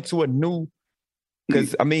going into a new?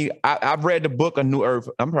 Because I mean, I've read the book A New Earth.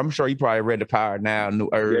 I'm sure you probably read The Power Now, New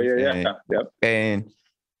Earth. And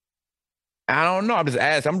I don't know. I'm just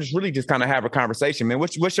asking. I'm just really just kind of have a conversation, man.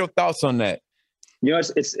 What's your thoughts on that?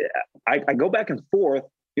 I go back and forth.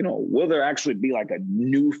 Will there actually be like a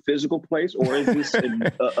new physical place, or is this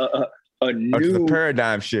a new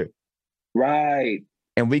paradigm shift? Right.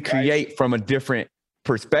 And we create from a different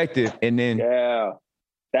perspective, and then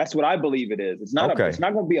that's what I believe it is. It's not it's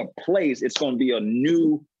not going to be a place. It's going to be a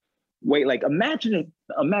new way. Like imagine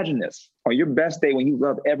this on your best day when you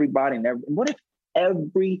love everybody and what if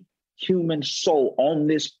every human soul on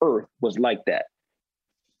this earth was like that?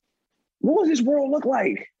 What would this world look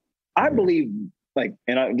like? I believe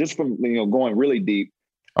just from going really deep.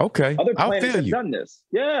 Okay. Other planets have done this.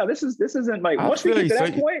 Yeah, this isn't like once we get to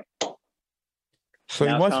that point. So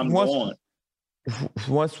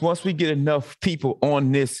once we get enough people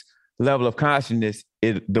on this level of consciousness,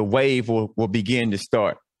 the wave will begin to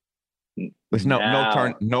start. There's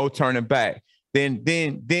no turning back. Then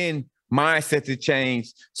mindsets will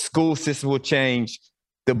change, school system will change,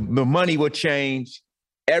 the money will change.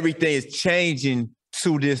 Everything is changing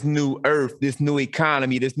to this new earth, this new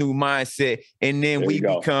economy, this new mindset, and then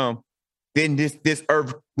this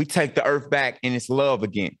earth. We take the earth back, and it's love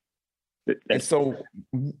again. And so,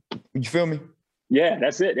 you feel me? Yeah,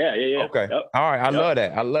 that's it. Yeah. Okay. Yep. All right. I love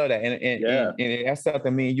that. And that's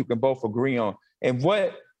something me and you can both agree on. And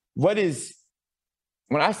what is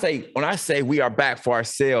when I say we are back for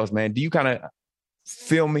ourselves, man, do you kind of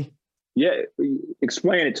feel me? Yeah,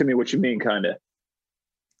 explain it to me what you mean, kind of.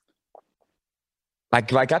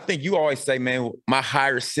 Like I think you always say, man, my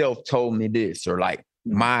higher self told me this, or like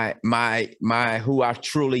my who I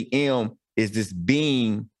truly am is this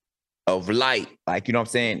being of light. Like, you know what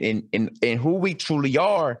I'm saying? And who we truly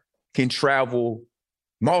are can travel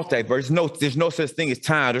multiverse. There's no such thing as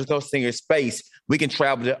time. There's no such thing as space. We can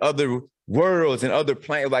travel to other worlds and other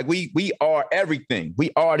planets. Like we are everything.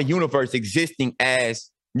 We are the universe existing as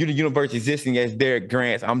you're the universe existing as Derek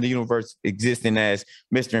Grant. I'm the universe existing as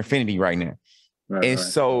Mr. Infinity right now. Right.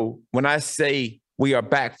 So when I say we are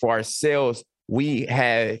back for ourselves, we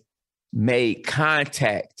have made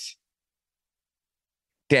contact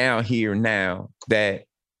down here now that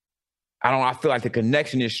I feel like the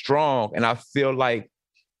connection is strong, and I feel like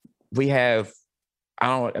we have,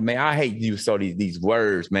 I hate to use these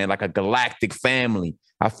words, man, like a galactic family.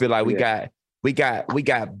 I feel like we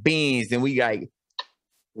got beings and we got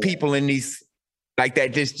people in these like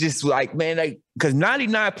that, just like, man, like, because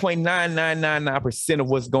 99.9999% of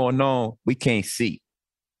what's going on, we can't see.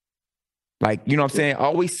 Like, you know what I'm saying?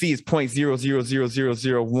 All we see is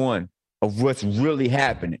 0.000001 of what's really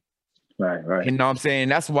happening. Right. You know what I'm saying?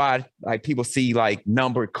 That's why like people see like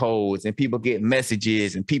number codes and people get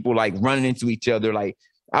messages and people like running into each other. Like,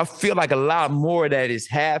 I feel like a lot more of that is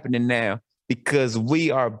happening now because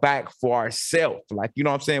we are back for ourselves. Like, you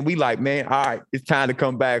know what I'm saying? We like, man, all right, it's time to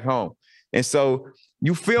come back home. And so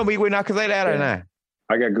you feel me? We're not gonna say that or not.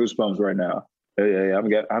 I got goosebumps right now.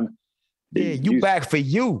 You back for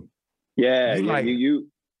you. Yeah, you.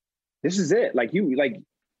 This is it. Like you, like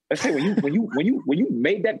let's say when you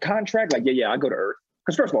made that contract, like I go to Earth.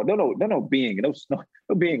 Because first of all, no being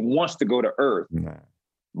wants to go to Earth. Nah.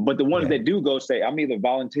 But the ones that do go say, I'm either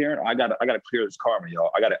volunteering or I gotta clear this karma,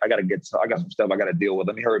 y'all. I got some stuff I gotta deal with.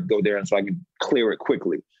 Let me hurry up, go there, and so I can clear it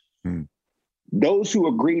quickly. Mm. Those who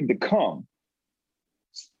agreed to come,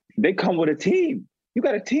 they come with a team. You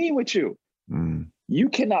got a team with you. Mm. You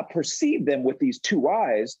cannot perceive them with these two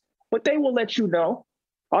eyes, but they will let you know.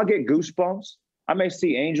 I'll get goosebumps. I may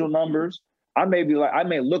see angel numbers. I may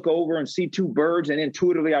look over and see two birds, and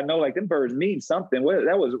intuitively I know like them birds mean something. Wait,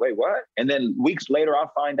 what? And then weeks later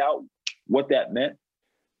I'll find out what that meant.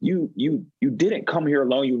 You didn't come here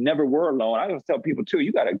alone. You never were alone. I always tell people too,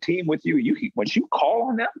 you got a team with you. Once you call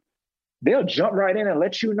on them, they'll jump right in and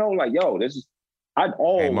let you know, like, yo, this is, I'm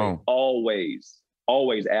always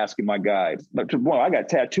asking my guides. But I got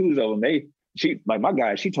tattoos of them. My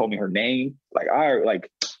guide, she told me her name.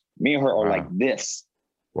 Me and her are like this.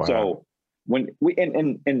 Wow. So when we,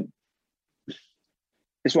 and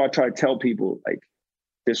that's why I try to tell people, like,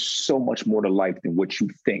 there's so much more to life than what you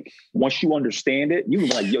think. Once you understand it, you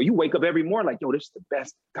like, you wake up every morning like, yo, this is the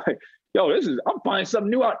best. I'm finding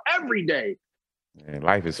something new out every day. Man,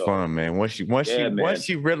 life is fun, man. Once you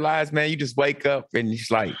realize, man, you just wake up and you're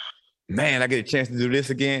just like, man, I get a chance to do this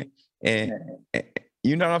again. And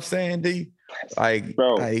you know what I'm saying, D? Like,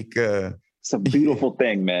 bro, it's a beautiful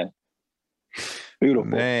thing, man. Beautiful,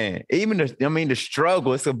 man. Even the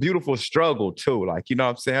struggle, it's a beautiful struggle too. Like, you know what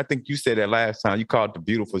I'm saying? I think you said that last time. You called it the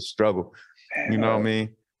beautiful struggle. Man, you know what I mean?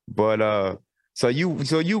 But so you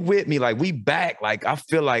with me, like, we back. Like, I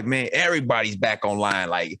feel like, man, everybody's back online.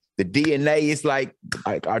 Like, the DNA is like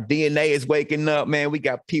our DNA is waking up, man. We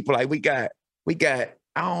got people, like we got,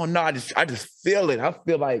 I don't know. I just feel it. I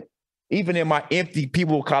feel like even in my empty,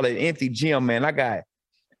 people call it empty gym, man. I got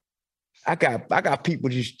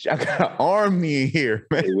people I got an army in here,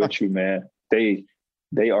 man. They with you, man. They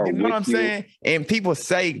are with you. You know what I'm saying? And people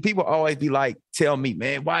always be like, tell me,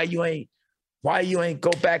 man, why you ain't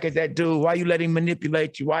go back as that dude? Why you let him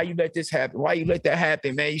manipulate you? Why you let this happen? Why you let that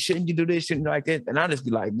happen, man? You shouldn't do this, shouldn't like this. And I just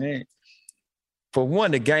be like, man, for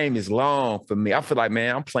one, the game is long for me. I feel like,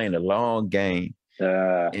 man, I'm playing a long game.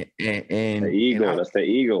 And the eagle, that's the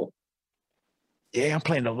eagle. Yeah, I'm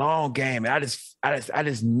playing the long game. And I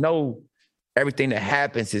just know everything that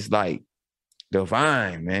happens is like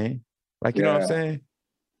divine, man. Like, you know what I'm saying?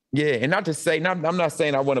 Yeah, and not to say, I'm not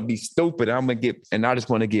saying I want to be stupid. I just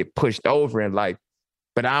want to get pushed over in life.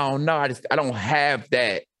 But I don't know. I don't have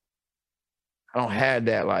that. I don't have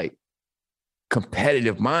that like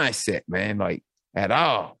competitive mindset, man. Like at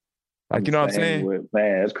all. Like, you know what I'm saying?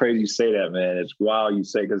 Man, it's crazy you say that, man. It's wild you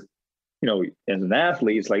say, because, you know, as an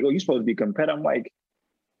athlete, it's like, oh, you're supposed to be competitive. I'm like,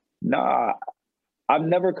 nah, I've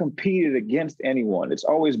never competed against anyone. It's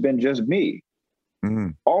always been just me. Mm-hmm.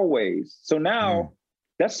 Always. So now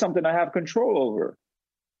that's something I have control over.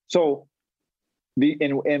 So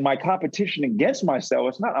in my competition against myself,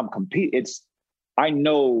 it's not I'm competing. It's I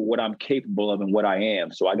know what I'm capable of and what I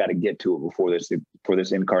am. So I got to get to it before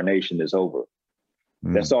this incarnation is over.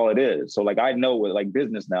 That's all it is. So like, I know with like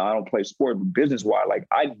business now, I don't play sport, but business wise, like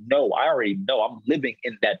I already know I'm living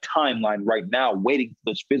in that timeline right now, waiting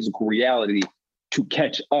for this physical reality to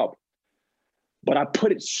catch up. But I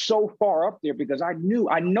put it so far up there because I know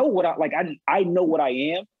what I know what I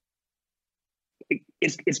am.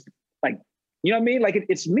 It's like, you know what I mean? Like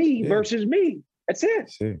it's me versus me. That's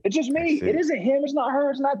it. It's just me. It isn't him. It's not her.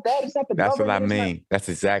 It's not that. It's not the government. That's what I mean. That's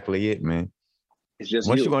exactly it, man. It's just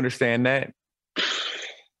once you understand that,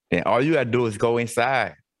 and all you gotta do is go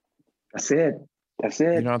inside. That's it.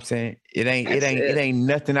 You know what I'm saying? It ain't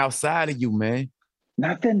nothing outside of you, man.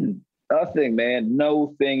 Nothing, man.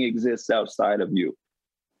 No thing exists outside of you.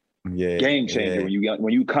 Yeah. Game changer.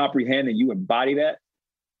 When you comprehend and you embody that,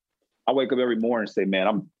 I wake up every morning and say,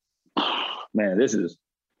 man, this is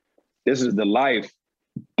the life.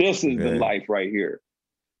 This is the life right here.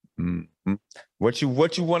 Mm-hmm. What you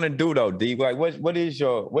want to do though, D? Like what is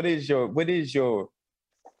your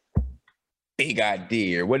big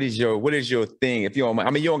idea? What is your thing? If you don't mind,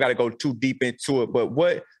 I mean, you don't got to go too deep into it, but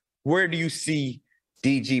where do you see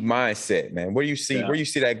DG mindset, man? Where do you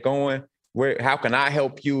see that going? How can I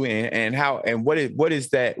help you, and what does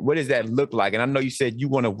that look like? And I know you said you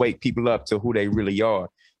want to wake people up to who they really are,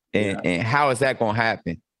 and how is that going to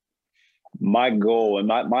happen? My goal and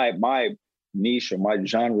my niche or my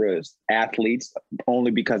genre is athletes,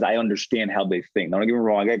 only because I understand how they think. Now, don't get me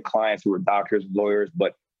wrong, I got clients who are doctors, lawyers,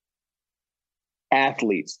 but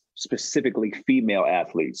athletes, specifically female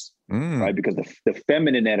athletes, right? Because the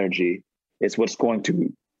feminine energy is what's going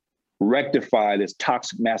to rectify this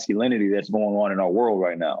toxic masculinity that's going on in our world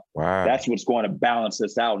right now. Wow. That's what's going to balance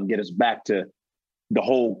us out and get us back to the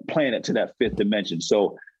whole planet, to that fifth dimension.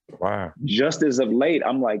 So just as of late,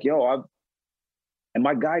 I'm like, and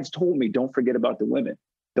my guides told me, don't forget about the women.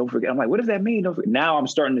 Don't forget. I'm like, what does that mean? Now I'm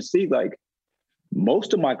starting to see like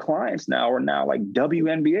most of my clients now are like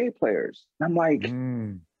WNBA players. I'm like,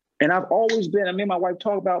 and I've always been, I mean, my wife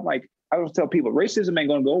talk about, like, I always tell people, racism ain't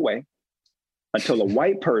going to go away until a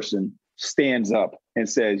white person stands up and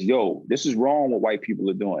says, yo, this is wrong what white people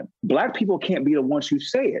are doing. Black people can't be the ones who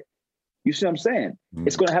say it. You see what I'm saying?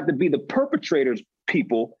 It's going to have to be the perpetrators,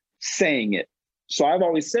 people saying it. So I've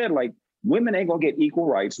always said, like, women ain't going to get equal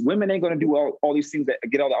rights. Women ain't going to do all these things that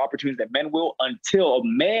get all the opportunities that men will, until a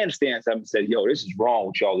man stands up and says, yo, this is wrong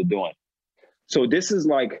what y'all are doing. So this is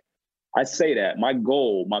like, I say that my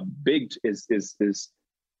goal, my big is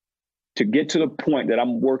to get to the point that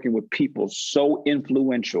I'm working with people so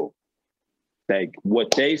influential, like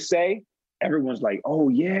what they say, everyone's like, oh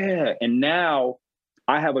yeah. And now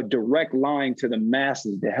I have a direct line to the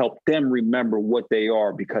masses to help them remember what they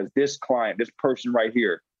are, because this client, this person right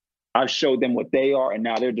here, I showed them what they are, and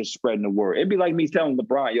now they're just spreading the word. It'd be like me telling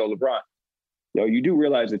LeBron, yo, you do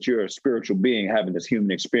realize that you're a spiritual being having this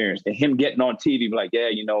human experience, and him getting on TV, be like, yeah,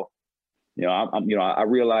 I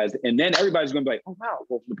realized, and then everybody's going to be like, oh wow,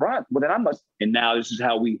 well, LeBron, well then I must, and now this is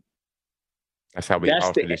how we. That's how we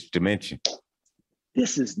alter this dimension.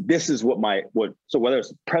 This is what. So whether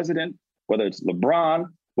it's president, whether it's LeBron,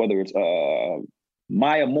 whether it's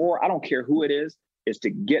Maya Moore, I don't care who it is to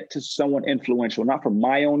get to someone influential, not for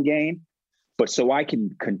my own gain, but so I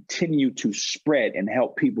can continue to spread and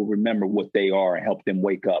help people remember what they are and help them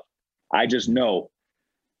wake up. I just know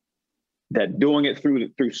that doing it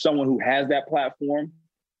through someone who has that platform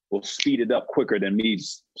will speed it up quicker than me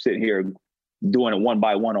sitting here doing it one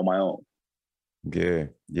by one on my own. Yeah.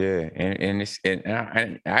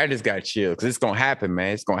 And I just got chill because it's gonna happen,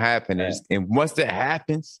 man. It's gonna happen, and once that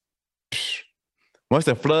happens, once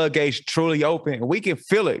the floodgates truly open, we can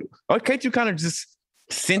feel it. Or can't you kind of just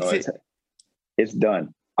sense it? It's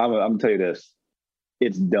done. I'm gonna tell you this.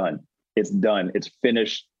 It's done. It's done. It's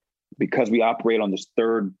finished. Because we operate on this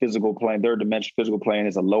third dimension physical plane,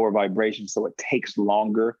 is a lower vibration, so it takes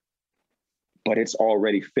longer, but it's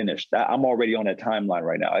already finished. I'm already on that timeline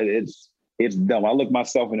right now. It's done. When I look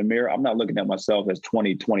myself in the mirror, I'm not looking at myself as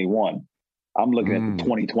 2021. I'm looking at the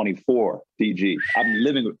 2024 DG. I'm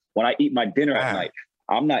living, when I eat my dinner at night,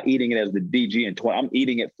 I'm not eating it as the DG in 20. I'm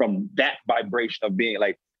eating it from that vibration of being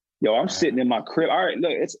like, yo, I'm sitting in my crib. All right,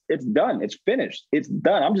 look, it's done. It's finished. It's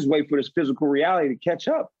done. I'm just waiting for this physical reality to catch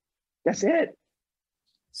up. That's it.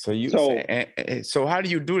 So how do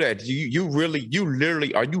you do that? You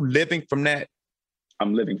literally, are you living from that?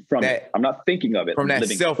 I'm living from it. I'm not thinking of it. From that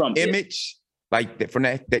self-image? Like from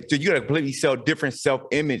that so you got a completely different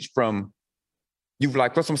self-image from you.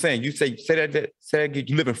 Like, that's what I'm saying. You say that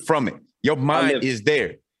you're living from it. Your mind is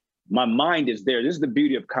there. My mind is there. This is the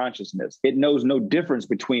beauty of consciousness. It knows no difference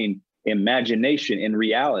between imagination and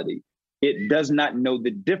reality. It does not know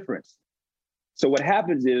the difference. So what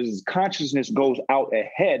happens is consciousness goes out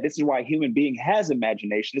ahead. This is why a human being has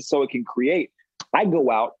imagination, so it can create. I go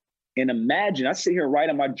out and imagine. I sit here and write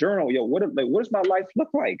in my journal, yo, what does my life look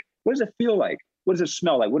like? What does it feel like? What does it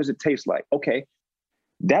smell like? What does it taste like? Okay,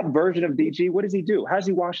 that version of DG, what does he do? How does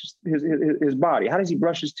he wash his body? How does he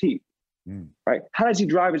brush his teeth? Right? How does he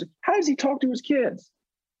drive how does he talk to his kids?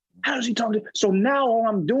 How does he talk to? So now all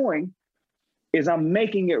I'm doing is I'm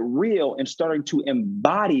making it real and starting to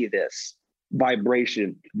embody this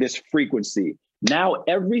vibration, this frequency. Now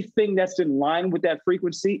everything that's in line with that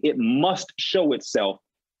frequency, it must show itself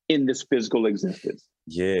in this physical existence.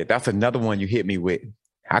 Yeah, that's another one you hit me with.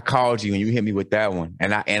 I called you and you hit me with that one.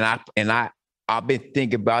 And I've been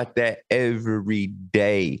thinking about that every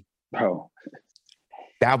day. Bro.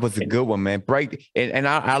 That was a good one, man.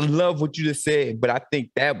 I love what you just said, but I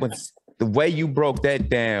think that was the way you broke that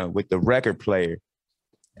down with the record player.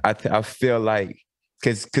 I feel like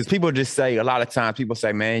because people just say a lot of times people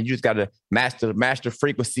say, man, you just got to master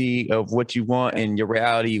frequency of what you want, and your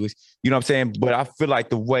reality was, you know what I'm saying? But I feel like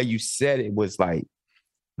the way you said it was like,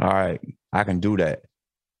 all right, I can do that.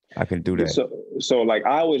 I can do that. So like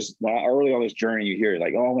when early on this journey, you hear it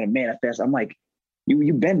like, oh, I'm gonna manifest. I'm like,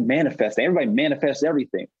 you've been manifesting. Everybody manifests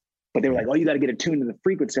everything. But they were like, oh, you got to get attuned to the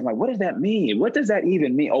frequency. I'm like, what does that mean? What does that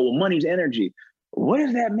even mean? Oh, well, money's energy. What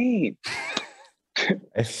does that mean?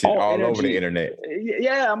 That shit all over the internet.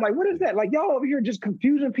 Yeah, I'm like, what is that? Like, y'all over here just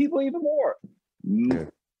confusing people even more. Yeah.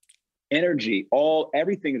 Energy,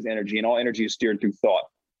 everything is energy, and all energy is steered through thought.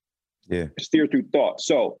 Yeah. Steered through thought.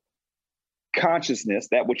 So consciousness,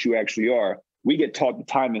 that what you actually are, we get taught that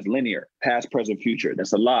time is linear, past, present, future.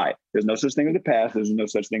 That's a lie. There's no such thing as the past. There's no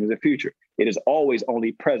such thing as the future. It is always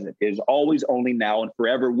only present. It is always only now, and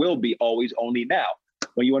forever will be always only now.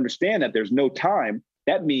 When you understand that there's no time,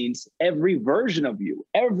 that means every version of you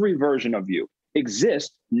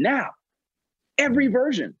exists now. Every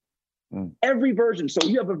version. Every version. So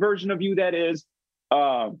you have a version of you that is,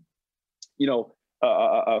 a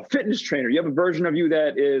fitness trainer. You have a version of you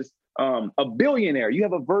that is a billionaire. You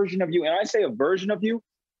have a version of you. And I say a version of you,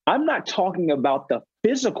 I'm not talking about the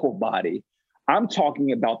physical body. I'm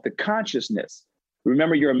talking about the consciousness.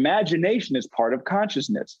 Remember, your imagination is part of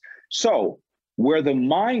consciousness. So where the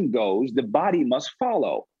mind goes, the body must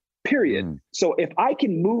follow, period. So if I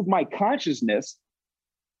can move my consciousness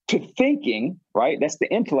to thinking, right? That's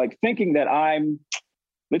the intellect, thinking that I'm,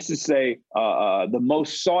 let's just say, the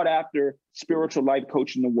most sought after spiritual life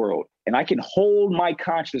coach in the world. And I can hold my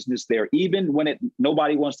consciousness there, even when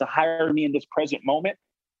nobody wants to hire me in this present moment.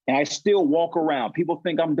 And I still walk around. People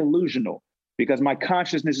think I'm delusional because my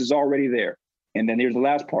consciousness is already there. And then here's the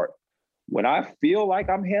last part. When I feel like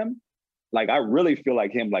I'm him, like I really feel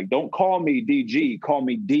like him, like don't call me DG, call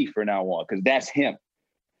me D for now on, because that's him.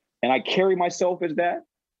 And I carry myself as that.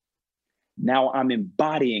 Now I'm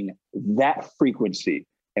embodying that frequency.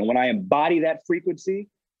 And when I embody that frequency,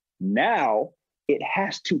 now it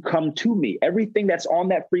has to come to me. Everything that's on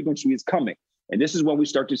that frequency is coming. And this is when we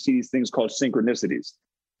start to see these things called synchronicities.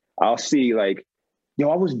 I'll see like,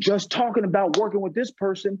 I was just talking about working with this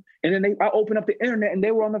person. And then I open up the internet and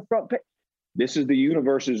they were on the front page. This is the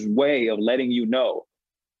universe's way of letting you know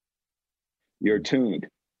you're tuned.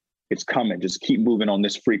 It's coming. Just keep moving on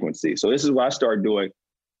this frequency. So this is what I started doing.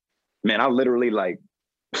 Man, I literally like,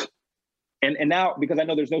 and now because I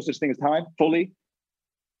know there's no such thing as time fully,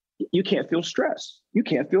 you can't feel stress. You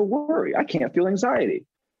can't feel worry. I can't feel anxiety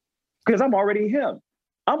because I'm already him.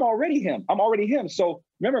 I'm already him. So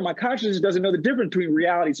remember, my consciousness doesn't know the difference between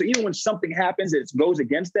reality. So even when something happens that goes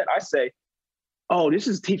against that, I say, oh, this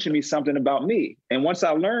is teaching me something about me. And once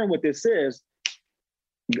I learn what this is,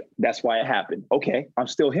 that's why it happened. Okay, I'm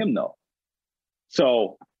still him though.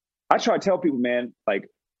 So I try to tell people, man, like,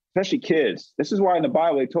 especially kids, this is why in the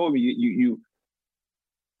Bible, they told me you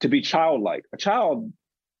to be childlike. A child,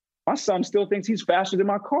 my son still thinks he's faster than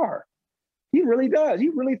my car. He really does. He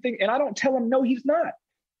really thinks, and I don't tell him, no, he's not.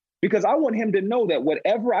 Because I want him to know that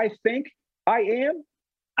whatever I think I am,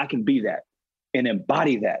 I can be that and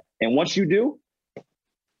embody that. And once you do,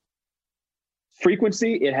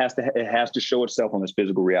 frequency, it has to show itself on this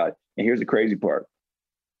physical reality. And here's the crazy part.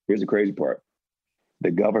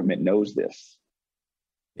 The government knows this.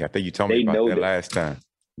 Yeah, I think you told me about that last time.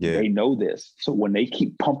 Yeah. They know this. So when they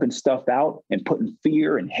keep pumping stuff out and putting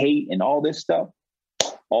fear and hate and all this stuff,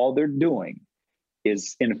 all they're doing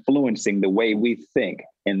is influencing the way we think.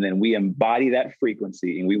 And then we embody that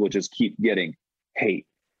frequency and we will just keep getting hate,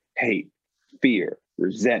 fear,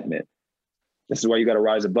 resentment. This is why you got to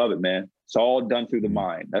rise above it, man. It's all done through the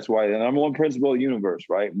mind. That's why the number one principle of the universe,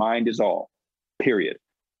 right? Mind is all, period.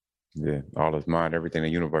 Yeah, all is mind, everything in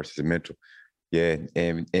the universe is mental. Yeah,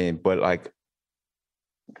 and but like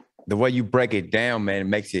the way you break it down, man, it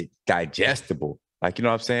makes it digestible. Like, you know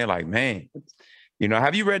what I'm saying? Like, man,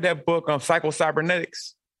 have you read that book on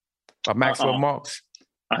Psycho-Cybernetics by Maxwell Maltz?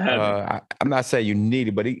 I haven't. I'm not saying you need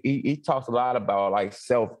it, but he talks a lot about like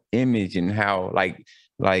self-image and how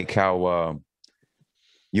how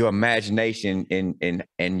your imagination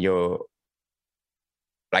and your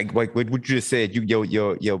like what you just said,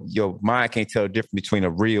 your mind can't tell the difference between a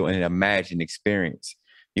real and an imagined experience,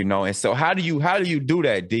 And so how do you do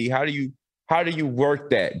that, D? How do you work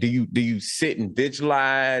that? Do you sit and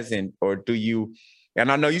visualize or do you? And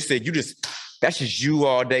I know you said that's just you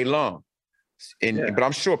all day long, but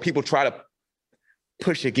I'm sure people try to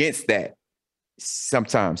push against that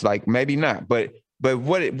sometimes. Like maybe not, but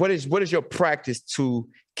what is your practice to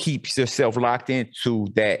keep yourself locked into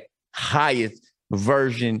that highest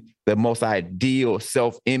version, the most ideal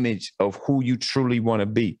self-image of who you truly want to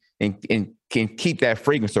be, and can keep that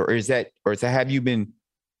frequency, or have you been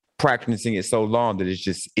practicing it so long that it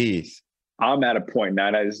just is? I'm at a point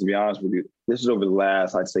now, just to be honest with you, this is over the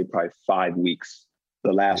last, I'd say probably 5 weeks.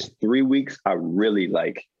 The last 3 weeks, I really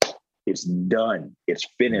it's done. It's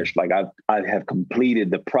finished. Like I have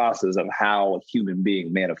completed the process of how a human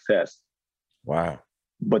being manifests. Wow.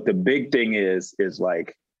 But the big thing is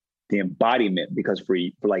like the embodiment, because for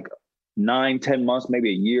like 9-10 months, maybe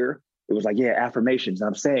a year, it was like, yeah, affirmations. And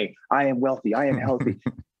I'm saying, I am wealthy, I am healthy.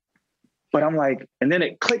 But I'm like, and then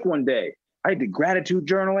it clicked one day. I did gratitude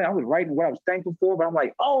journaling. I was writing what I was thankful for, but I'm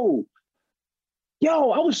like, oh,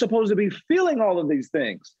 I was supposed to be feeling all of these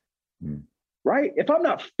things, right? If I'm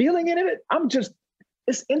not feeling any of it,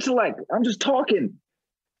 it's intellect. I'm just talking.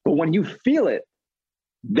 But when you feel it,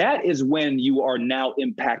 that is when you are now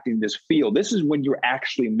impacting this field. This is when you're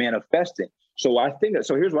actually manifesting. So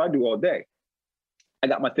here's what I do all day. I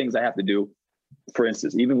got my things I have to do. For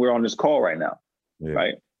instance, even we're on this call right now,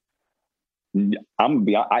 right?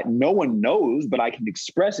 No one knows, but I can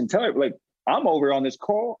express and tell it. Like, I'm over on this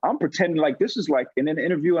call. I'm pretending like this is like in an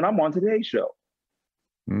interview and I'm on today's show.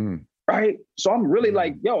 Right? So I'm really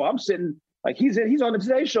like, I'm sitting like he's on the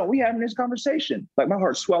Today Show. We having this conversation. Like my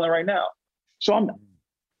heart's swelling right now. So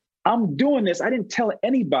I'm doing this. I didn't tell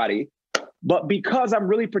anybody, but because I'm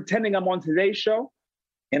really pretending I'm on Today's Show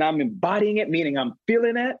and I'm embodying it, meaning I'm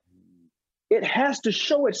feeling it, it has to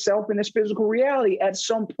show itself in this physical reality at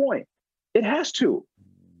some point. It has to.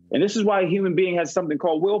 And this is why a human being has something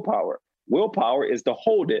called willpower. Willpower is to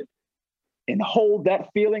hold it and hold that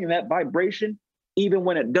feeling and that vibration, even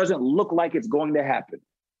when it doesn't look like it's going to happen.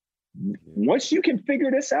 Once you can figure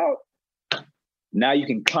this out, now you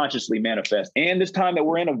can consciously manifest. And this time that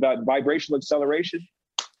we're in about vibrational acceleration,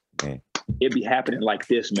 it be happening like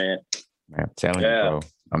this, man. I'm telling you, bro.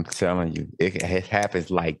 I'm telling you, it happens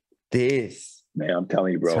like this. Man, I'm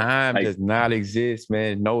telling you, bro. Time does not exist,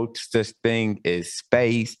 man. No such thing as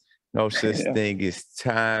space. No such thing as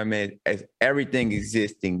time. As everything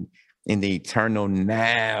existing in the eternal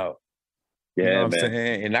now. Yeah, you know what man. I'm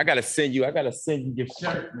saying? And I gotta send you your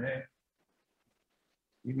shirt, man.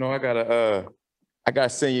 I gotta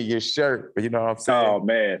send you your shirt, but you know what I'm saying? Oh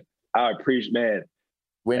man, I appreciate, man.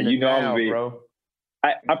 When you know now, I'm gonna be, bro.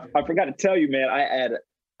 I forgot to tell you, man. I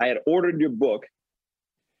had ordered your book.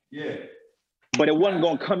 Yeah. But it wasn't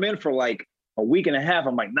gonna come in for like a week and a half.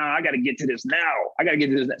 I'm like, nah, I gotta get to this now.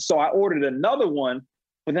 So I ordered another one,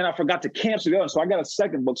 but then I forgot to cancel the other. So I got a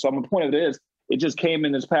second book. So my point of it is, it just came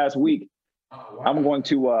in this past week. Oh, wow. I'm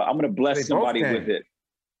gonna bless somebody with it.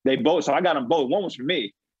 They both. So I got them both. One was for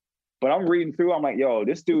me. But I'm reading through, I'm like, yo,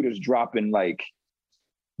 this dude is dropping like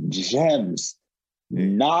gems,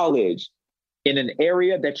 knowledge in an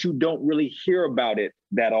area that you don't really hear about it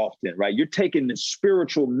that often, right? You're taking the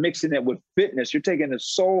spiritual, mixing it with fitness. You're taking the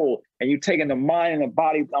soul and you're taking the mind and the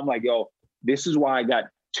body. I'm like, yo, this is why I got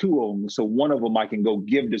two of them. So one of them I can go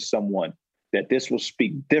give to someone that this will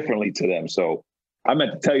speak differently to them. So I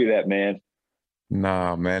meant to tell you that, man.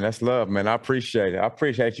 Nah, man, that's love, man. I appreciate it. I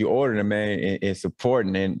appreciate you ordering it, man, and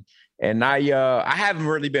supporting. And I haven't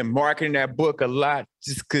really been marketing that book a lot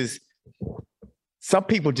just because some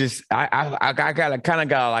people just I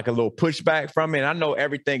got like a little pushback from it. And I know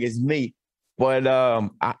everything is me, but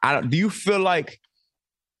I do you feel like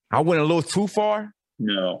I went a little too far?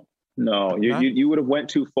 No, you would have went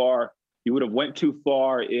too far. You would have went too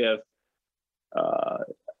far if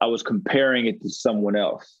I was comparing it to someone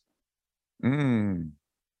else.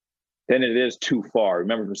 Then it is too far.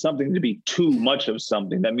 Remember, for something to be too much of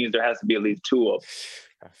something, that means there has to be at least two of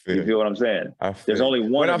them. You feel what I'm saying? There's only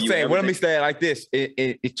one. What I'm saying, let me say it like this: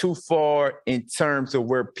 it's too far in terms of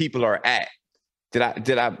where people are at. Did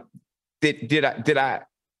I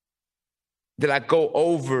did I go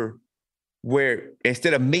over where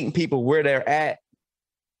instead of meeting people where they're at?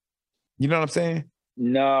 You know what I'm saying?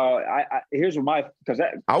 No, here's what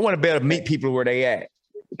I want to be able to meet people where they at.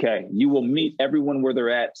 Okay, you will meet everyone where they're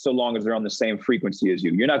at so long as they're on the same frequency as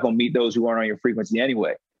you. You're not going to meet those who aren't on your frequency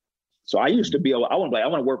anyway. So I used to be, I want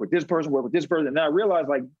to work with this person, and then I realized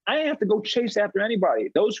like I didn't have to go chase after anybody.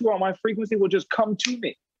 Those who are on my frequency will just come to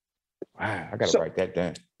me. Wow, I gotta write that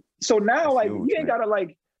down. So now, like, you ain't gotta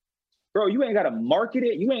bro, you ain't gotta market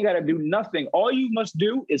it. You ain't gotta do nothing. All you must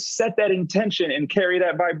do is set that intention and carry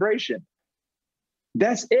that vibration.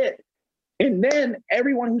 That's it. And then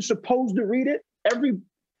everyone who's supposed to read it,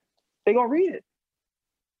 they gonna read it.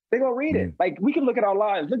 They gonna read it. Like, we can look at our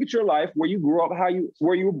lives. Look at your life, where you grew up,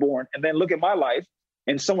 where you were born, and then look at my life.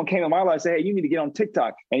 And someone came in my life and said, hey, you need to get on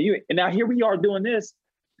TikTok. And now here we are doing this.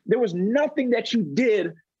 There was nothing that you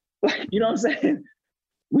did. Like, you know what I'm saying?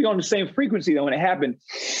 We on the same frequency though. When it happened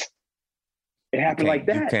like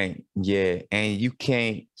that. You can't, yeah. And you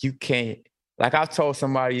can't, like I told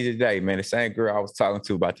somebody today, man, the same girl I was talking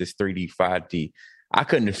to about this 3D, 5D, I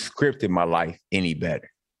couldn't have scripted my life any better.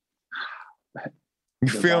 You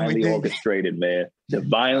feel me? Divinely orchestrated, man.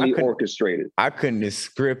 Divinely orchestrated. I couldn't have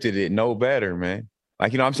scripted it no better, man.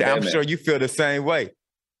 Like, you know what I'm saying? I'm sure you feel the same way.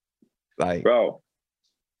 Like, bro,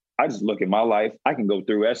 I just look at my life. I can go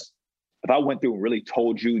through this. If I went through and really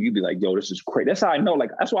told you, you'd be like, yo, this is crazy. That's how I know.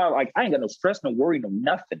 Like, that's why I ain't got no stress, no worry, no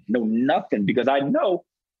nothing, because I know.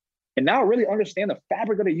 And now I really understand the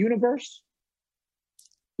fabric of the universe.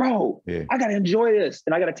 Bro, yeah. I got to enjoy this.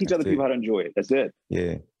 And I got to teach other people how to enjoy it. That's it.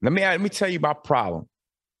 Yeah. Let me tell you my problem.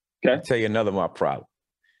 Okay. Let me tell you another my problem.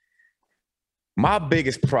 My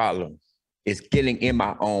biggest problem is getting in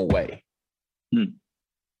my own way.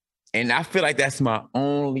 And I feel like that's my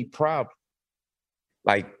only problem.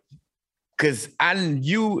 Like, because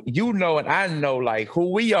you know, and I know, like,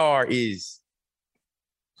 who we are is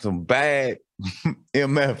some bad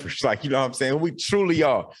MFers. Like, you know what I'm saying? We truly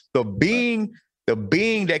are. The being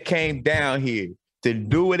that came down here to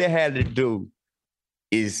do what it had to do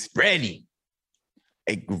is ready.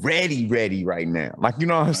 Like, ready right now. Like, you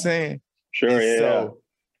know what I'm saying? Sure, and yeah. So,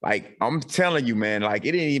 like, I'm telling you, man, like,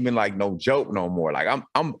 it ain't even like no joke no more. Like,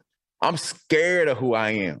 I'm scared of who I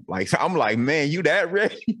am. Like, so I'm like, man, you that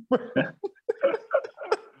ready?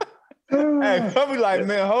 Hey, I'll be like,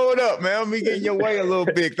 man, hold up, man. Let me get in your way a little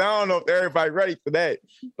bit. I don't know if everybody's ready for that.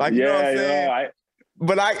 Like, you know what I'm saying?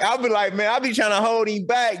 But I'll be like, man, I'll be trying to hold him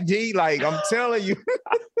back, G. Like, I'm telling you.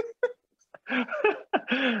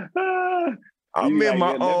 I'm in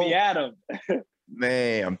my own. Let me at him.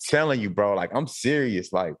 Man, I'm telling you, bro. Like, I'm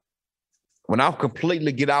serious. Like, when I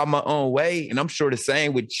completely get out of my own way, and I'm sure the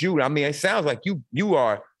same with you. I mean, it sounds like you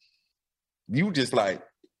just like,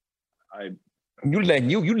 you letting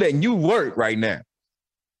you work right now.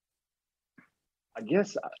 I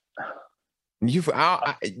guess you go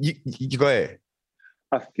ahead.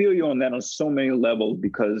 I feel you on that on so many levels,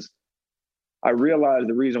 because I realized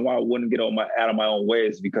the reason why I wouldn't get out of my own way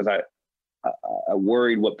is because I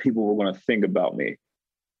worried what people were going to think about me.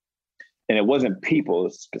 And it wasn't people,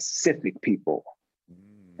 it's specific people.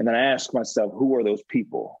 And then I asked myself, who are those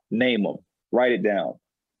people? Name them, write it down.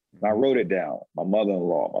 And I wrote it down. My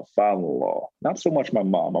mother-in-law, my father-in-law, not so much my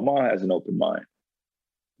mom. My mom has an open mind.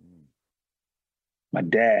 My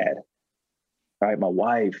dad, right? My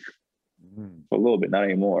wife, for a little bit, not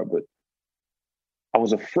anymore, but I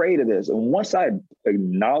was afraid of this. And once I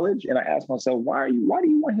acknowledged and I asked myself, why do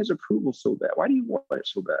you want his approval so bad? Why do you want it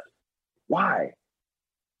so bad? Why?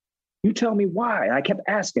 You tell me why. And I kept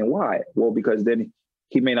asking why. Well, because then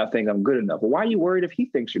he may not think I'm good enough. Well, why are you worried if he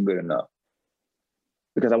thinks you're good enough?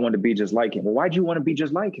 Because I want to be just like him. Well, why'd you want to be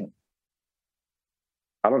just like him?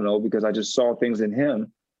 I don't know, because I just saw things in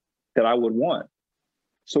him that I would want.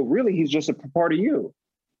 So really, he's just a part of you.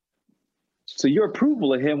 So your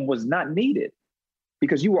approval of him was not needed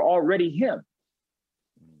because you were already him.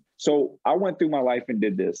 So I went through my life and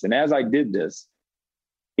did this. And as I did this,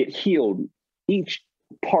 it healed each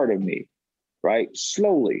part of me, right?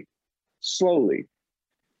 Slowly.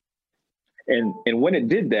 And when it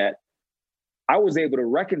did that, I was able to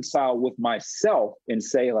reconcile with myself and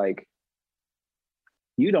say, like,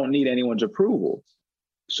 you don't need anyone's approval.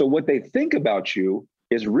 So what they think about you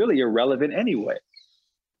is really irrelevant anyway.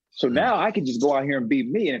 So now I can just go out here and be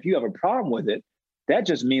me. And if you have a problem with it, that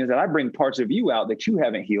just means that I bring parts of you out that you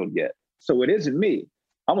haven't healed yet. So it isn't me.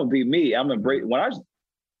 I'm gonna be me. I'm gonna break. When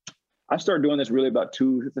I started doing this really about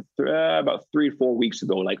 3 to 4 weeks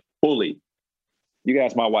ago, like fully. You can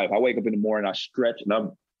ask my wife. I wake up in the morning, I stretch,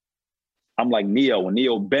 and I'm like Neo. When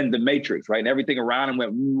Neo bent the matrix, right? And everything around him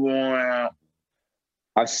went, wah.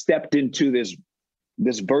 I stepped into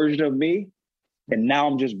this version of me And now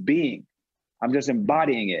I'm just being. I'm just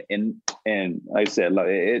embodying it. And like I said,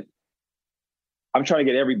 I'm trying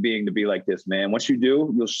to get every being to be like this, man. Once you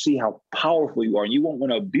do, you'll see how powerful you are. You won't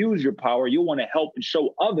want to abuse your power. You'll want to help and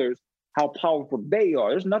show others how powerful they are.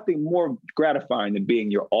 There's nothing more gratifying than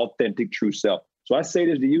being your authentic, true self. So I say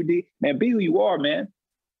this to you, D, man, be who you are, man.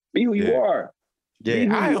 Be who you are.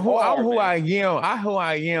 Yeah, I'm who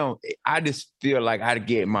I am. I just feel like I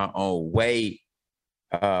get my own way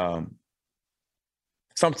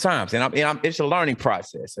sometimes. And it's a learning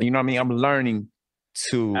process. You know what I mean? I'm learning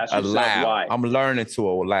to allow. I'm learning to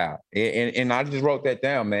allow. And I just wrote that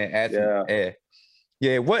down, man.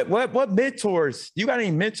 Yeah. What mentors? You got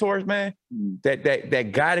any mentors, man, that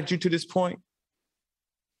guided you to this point?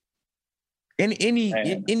 Any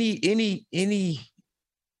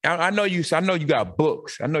I know you got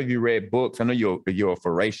books. I know you read books. I know you're a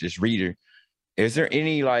voracious reader. Is there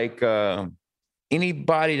any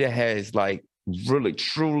anybody that has like really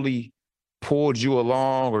truly pulled you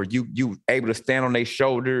along, or you able to stand on their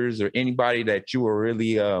shoulders, or anybody that you were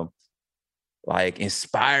really like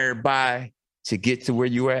inspired by to get to where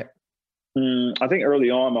you at? I think early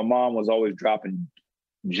on, my mom was always dropping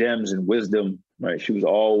gems and wisdom. Right, she was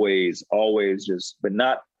always just, but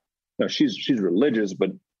not. She's religious,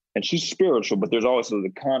 and she's spiritual, but there's also the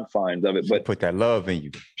confines of it. But put that love in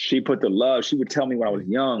you. She put the love. She would tell me when I was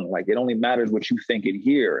young, like, it only matters what you think in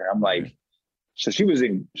here. I'm like, so she was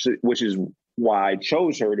which is why I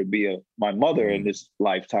chose her to be my mother in this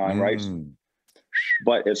lifetime, right?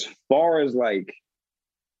 But as far as like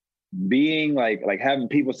being like having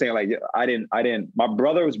people saying like, I didn't. My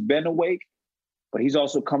brother has been awake, but he's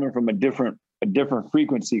also coming from a different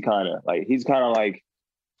frequency, kind of like he's kind of like.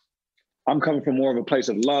 I'm coming from more of a place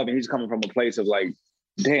of love, and he's coming from a place of like,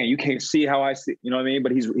 damn, you can't see how I see, you know what I mean?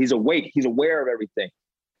 But he's awake, he's aware of everything.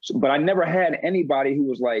 So, but I never had anybody who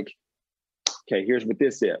was like, okay, here's what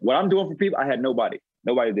this is. What I'm doing for people, I had nobody.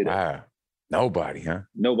 Nobody did it. Wow. Nobody, huh?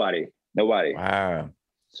 Nobody. Wow.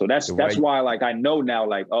 So that's why, like, I know now,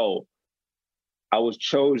 like, oh, I was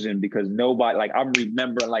chosen because nobody, like, I'm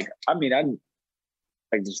remembering, like,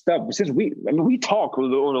 like the stuff, since we talk over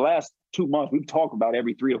the last 2 months, we've talked about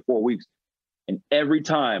every 3 or 4 weeks. And every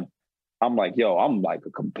time I'm like, yo, I'm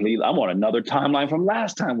on another timeline from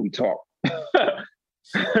last time we talked.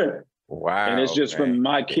 Wow. And it's just from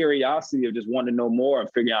my curiosity of just wanting to know more and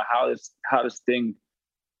figuring out how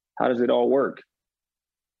does it all work?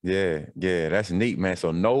 Yeah, that's neat, man.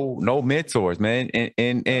 So no mentors, man.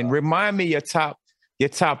 And remind me your top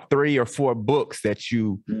 3 or 4 books that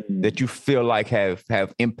you feel like have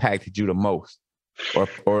impacted you the most,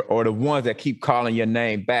 or the ones that keep calling your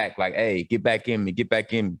name back, like, hey, get back in me.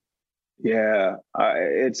 Yeah,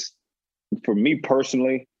 it's for me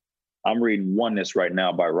personally. I'm reading Oneness right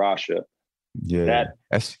now by Rasha. Yeah,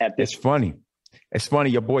 it's funny. It's funny.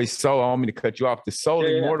 Your boy Soul, I don't mean to cut you off. The Soul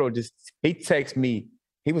Immortal he texted me.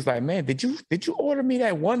 He was like, man, did you order me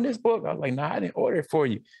that Oneness book? I was like, nah, I didn't order it for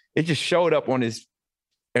you. It just showed up on his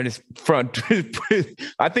front.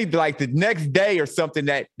 I think like the next day or something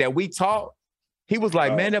that we talked, he was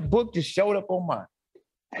like, man, that book just showed up on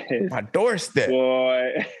my doorstep.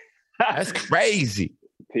 Boy. That's crazy.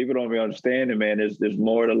 People don't be understanding, man. There's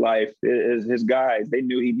more to life. His guys, they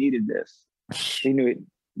knew he needed this. He knew it.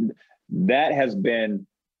 That has been,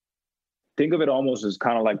 think of it almost as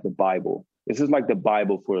kind of like the Bible. This is like the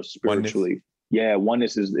Bible for spiritually. Oneness. Yeah,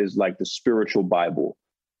 Oneness is like the spiritual Bible.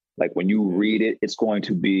 Like when you read it, it's going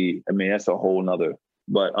to be, I mean, that's a whole nother,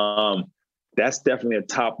 but that's definitely a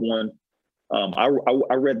top one. I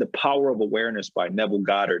read The Power of Awareness by Neville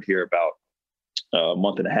Goddard here about a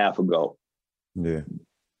month and a half ago. Yeah.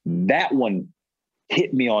 That one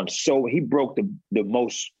hit me on, so he broke the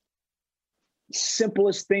most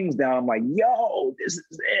simplest things down. I'm like, yo, this is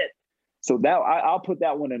it. So that I'll put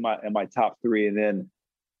that one in my top 3. And then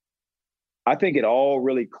I think it all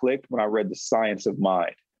really clicked when I read The Science of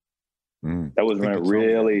Mind. That was when it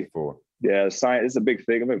really, science. It's a big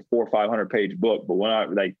thing. I mean, 400 or 500 page book, but when I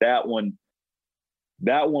like that one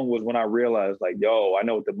was when I realized, like, yo, I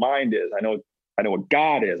know what the mind is. I know what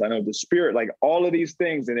God is. I know the spirit, like all of these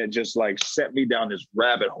things. And it just like set me down this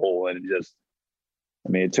rabbit hole. And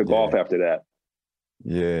it took off after that.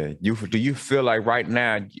 Yeah. Do you feel like right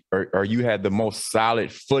now, or you had the most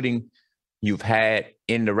solid footing you've had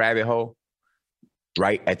in the rabbit hole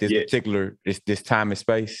right at this particular, this time and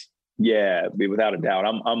space? Yeah, without a doubt.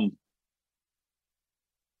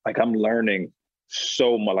 I'm learning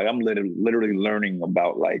so much. Like I'm literally learning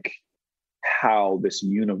about like how this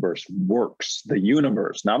universe works. The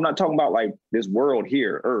universe. Now I'm not talking about like this world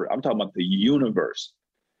here, Earth. I'm talking about the universe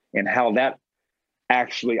and how that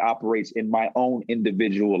actually operates in my own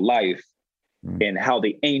individual life. and how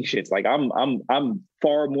the ancients, like I'm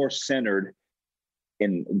far more centered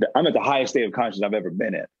I'm at the highest state of consciousness I've ever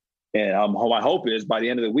been in. And my hope is by the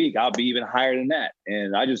end of the week, I'll be even higher than that.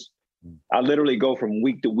 And I literally go from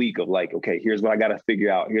week to week of like, okay, here's what I got to figure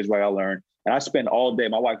out. Here's what I learn. And I spend all day,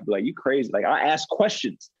 my wife would be like, you crazy. Like I ask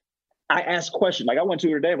questions. Like I went to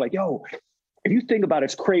her today, I'm like, yo, if you think about it,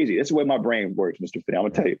 it's crazy. This is the way my brain works, Mr. Finney. I'm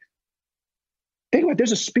gonna tell you. Think about it,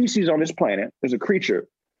 there's a species on this planet, there's a creature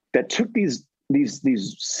that took these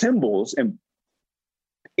symbols, and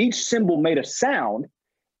each symbol made a sound.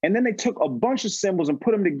 And then they took a bunch of symbols and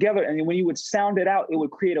put them together. And when you would sound it out, it would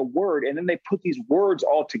create a word. And then they put these words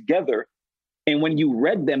all together. And when you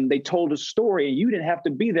read them, they told a story and you didn't have to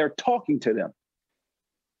be there talking to them.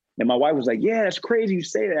 And my wife was like, yeah, that's crazy you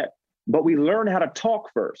say that. But we learn how to talk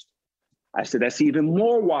first. I said, that's even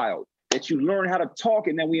more wild that you learn how to talk.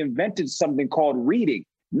 And then we invented something called reading.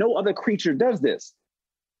 No other creature does this.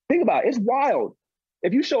 Think about it. It's wild.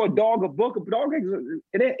 If you show a dog a book,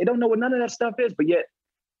 it don't know what none of that stuff is. But yet,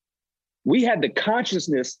 we had the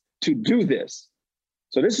consciousness to do this.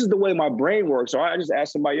 So this is the way my brain works. So I just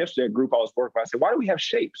asked somebody yesterday, a group I was working with, I said, why do we have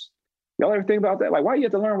shapes? Y'all ever think about that? Like, why do you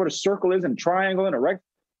have to learn what a circle is and a triangle and a rectangle?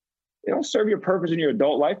 They don't serve your purpose in your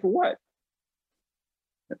adult life for what?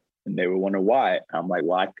 And they were wondering why. I'm like,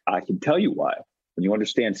 well, I can tell you why. When you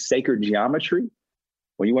understand sacred geometry,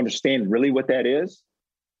 when you understand really what that is,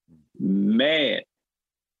 man,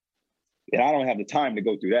 and I don't have the time to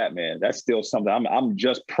go through that, man. That's still something I'm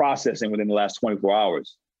just processing within the last 24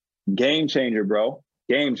 hours. Game changer, bro.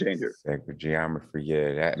 Game changer. Sacred geometry,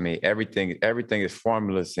 yeah. Everything is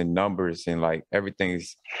formulas and numbers and like everything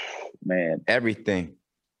is, man. Everything,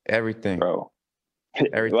 bro.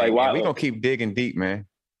 Everything. Like, wow. We're gonna keep digging deep, man.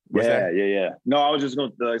 Yeah. No, I was just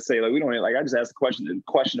gonna say, like, we don't like. I just asked the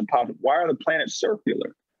question that popped up. Why are the planets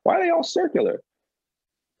circular? Why are they all circular?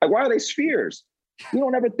 Like, why are they spheres? You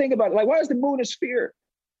don't ever think about it. Like, why is the moon a sphere?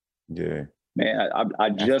 Yeah, man.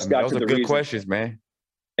 I just got those to the are good reason. Questions, man.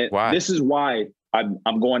 And why? This is why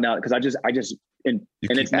I'm going down, because I just and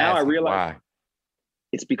it's now I realize why.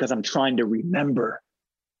 It's because I'm trying to remember.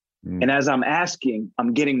 And as I'm asking,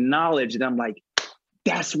 I'm getting knowledge, and I'm like,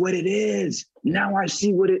 that's what it is. Now I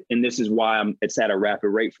see what it. And this is why it's at a rapid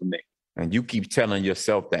rate for me. And you keep telling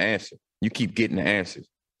yourself the answer. You keep getting the answers.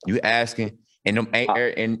 You asking. And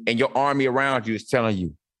your army around you is telling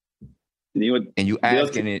you. And you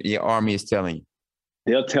asking it, your army is telling you.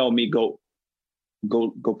 They'll tell me, go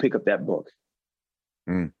pick up that book.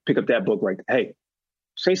 Pick up that book right there. Hey,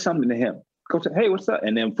 say something to him. Go say, hey, what's up?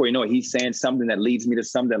 And then before you know it, he's saying something that leads me to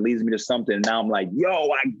something that leads me to something. And now I'm like, yo,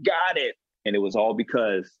 I got it. And it was all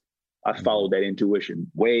because I followed that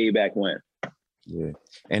intuition way back when. Yeah.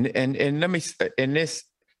 And let me, and this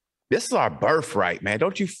is our birthright, man.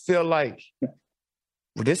 Don't you feel like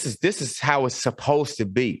this is how it's supposed to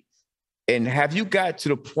be? And have you got to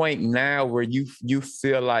the point now where you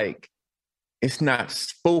feel like it's not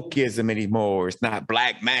spookism anymore? It's not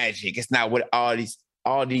black magic. It's not what all these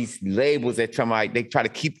labels that they try to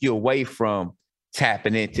keep you away from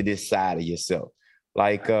tapping into this side of yourself.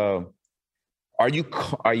 Like, are you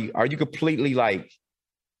completely like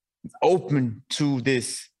open to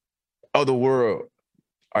this other world?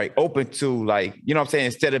 Are you open to, like, you know what I'm saying?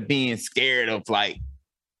 Instead of being scared of like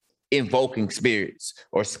invoking spirits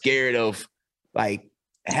or scared of like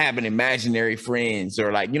having imaginary friends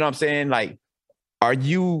or like, you know what I'm saying? Like,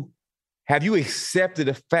 have you accepted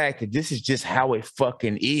the fact that this is just how it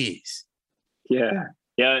fucking is? Yeah.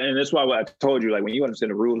 Yeah. And that's why I told you, like, when you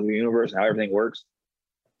understand the rules of the universe, how everything works,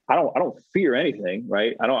 I don't fear anything,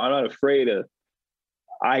 right? I'm not afraid of,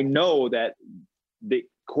 I know that the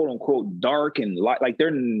quote unquote dark and light, like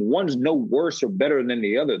one's no worse or better than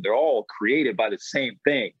the other. They're all created by the same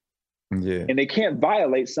thing. Yeah. And they can't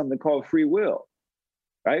violate something called free will.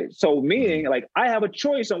 Right. So meaning, like, I have a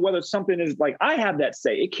choice on whether something is, like, I have that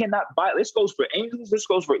say. It cannot violate. This goes for angels. This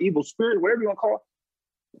goes for evil spirit, whatever you want to call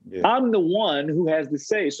it. Yeah. I'm the one who has the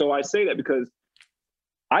say. So I say that because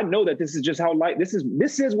I know that this is just how light, this is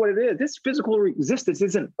what it is. This physical existence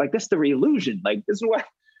isn't like, this is the illusion. Like, this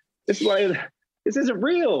isn't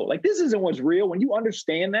real. Like, this isn't what's real. When you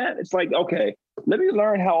understand that, it's like, okay, let me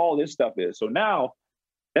learn how all this stuff is. So now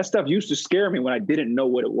that stuff used to scare me when I didn't know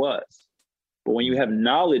what it was. But when you have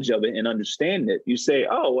knowledge of it and understand it, you say,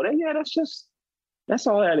 oh, well, yeah, that's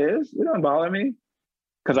all that is. It doesn't bother me.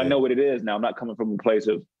 Because I know what it is now. I'm not coming from a place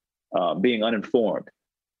of being uninformed.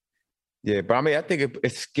 Yeah, but I mean, I think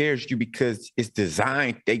it scares you because it's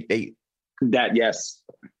designed. They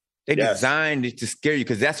designed it to scare you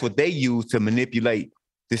because that's what they use to manipulate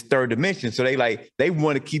this third dimension. So they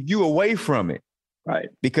want to keep you away from it. Right.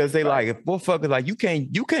 Because they like, if motherfuckers like, you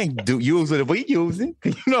can't use it if we use it.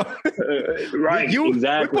 You know? Right. We're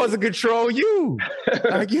Exactly. supposed to control you.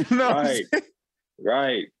 Like, you know what I'm Right. saying?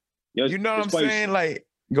 Right. You know what it's I'm funny. saying? Like,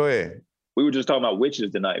 go ahead. We were just talking about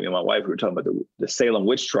witches tonight. Me and my wife, we were talking about the Salem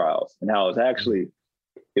witch trials and how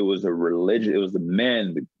it was a religion. It was the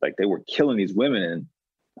men, like they were killing these women. And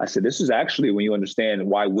I said, this is actually when you understand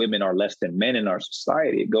why women are less than men in our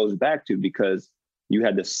society. It goes back to because you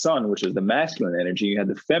had the sun, which is the masculine energy. You had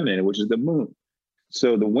the feminine, which is the moon.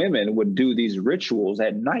 So the women would do these rituals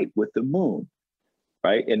at night with the moon,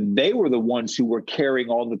 right? And they were the ones who were carrying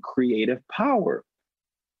all the creative power.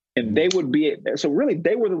 And they would be, so really,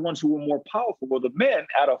 they were the ones who were more powerful. Well, the men,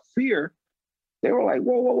 out of fear, they were like,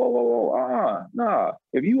 whoa, nah.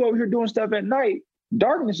 If you over here doing stuff at night,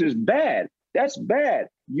 darkness is bad. That's bad.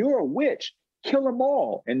 You're a witch. Kill them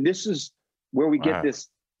all. And this is where we get this.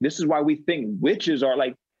 This is why we think witches are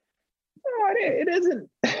like, no, it isn't.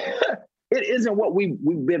 It isn't what we've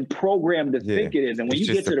been programmed to think it is. And when you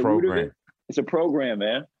get to the root of it, it's a program,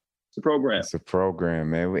 man. It's a program. It's a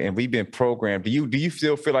program, man. And we've been programmed. Do you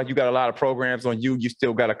still feel like you got a lot of programs on you? You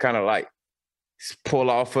still got to kind of like pull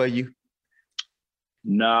off of you?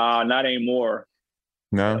 Nah, not anymore.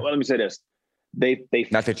 No. Well, let me say this. They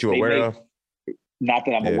not that you're aware of. Not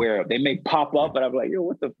that I'm aware of. They may pop up, but I'm like, yo,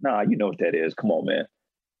 what the? Nah, you know what that is. Come on, man.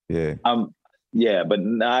 Yeah. But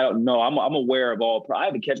I don't know. I'm aware of all. I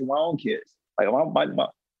have to catch my own kids. Like my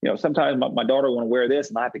sometimes my daughter want to wear this,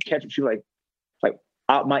 and I have to catch them. She's like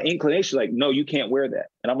my inclination, like, no, you can't wear that.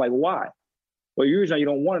 And I'm like, why? Well, usually you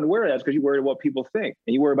don't want to wear that because you're worried about what people think,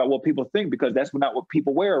 and you worry about what people think because that's not what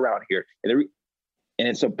people wear around here. And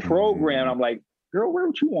it's a program. I'm like, girl, wear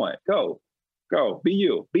what you want. Go, be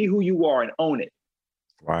you, be who you are, and own it.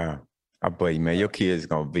 Wow. I bet you, man, your kids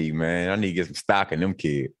gonna be, man. I need to get some stock in them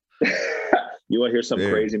kids. You want to hear something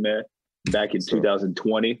crazy, man? Back in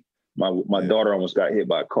 2020, my daughter almost got hit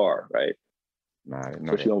by a car, right? Nah, I didn't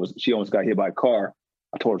know so she almost got hit by a car.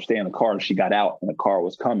 I told her to stay in the car, and she got out, and the car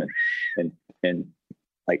was coming, and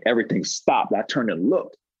like everything stopped. I turned and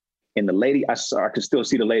looked, and the lady I could still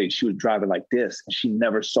see the lady. She was driving like this, and she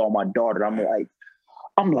never saw my daughter. I'm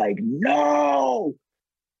like, no.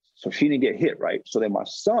 So she didn't get hit, right? So then my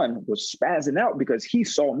son was spazzing out because he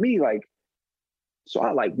saw me, like. So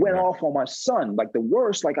I like went off on my son, like the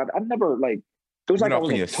worst. Like I've never like it was like I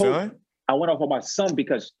was your son? I went off on my son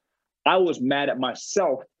because I was mad at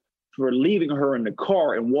myself for leaving her in the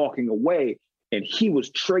car and walking away. And he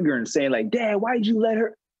was triggering, saying like, Dad, why did you let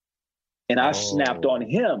her? And I snapped on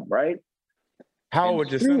him, right? How old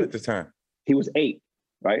was your son at the time? He was 8,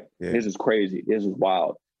 right? Yeah. This is crazy. This is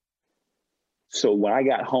wild. So when I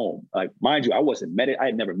got home, like, mind you, I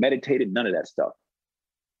had never meditated, none of that stuff.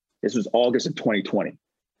 This was August of 2020.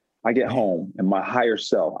 I get home and my higher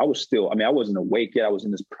self, I wasn't awake yet. I was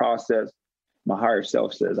in this process. My higher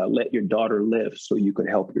self says, I let your daughter live so you could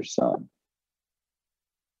help your son.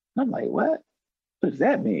 I'm like, what? What does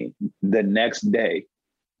that mean? The next day,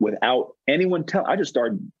 without anyone telling, I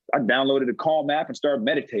downloaded a Calm app and started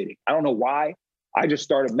meditating. I don't know why. I just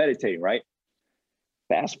started meditating, right?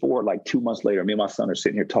 Fast forward like 2 months later, me and my son are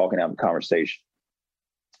sitting here talking, having a conversation.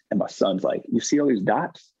 And my son's like, you see all these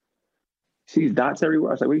dots? See these dots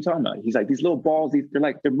everywhere? I was like, what are you talking about? He's like, these little balls,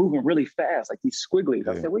 they're moving really fast, like these squigglies.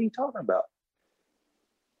 I said, what are you talking about?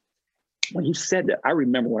 When you said that, I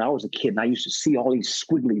remember when I was a kid and I used to see all these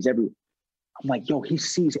squigglies everywhere. I'm like, yo, he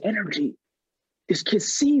sees energy. This kid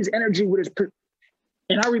sees energy with his,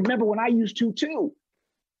 and I remember when I used to too.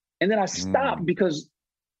 And then I stopped because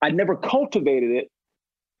I never cultivated it,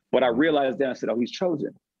 but I realized then I said, oh, he's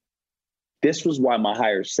chosen. This was why my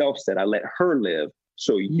higher self said, I let her live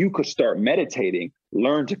so you could start meditating,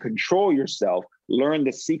 learn to control yourself, learn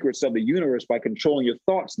the secrets of the universe by controlling your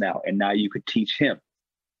thoughts now. And now you could teach him.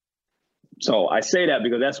 So I say that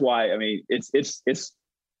because that's why, I mean, it's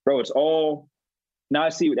all, now I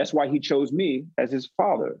see, that's why he chose me as his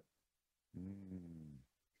father.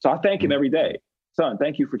 So I thank him every day. Son,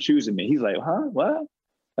 thank you for choosing me. He's like, huh, what?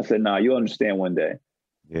 I said, nah, you'll understand one day.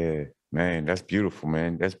 Yeah, man, that's beautiful,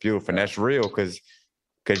 man. That's beautiful. And that's real because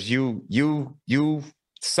you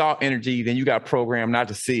saw energy, then you got programmed not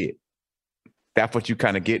to see it. That's what you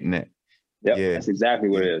kind of getting at. Yep, yeah, that's exactly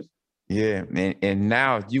what it is. Yeah, and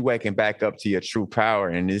now you waking back up to your true power,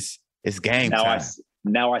 and it's game time.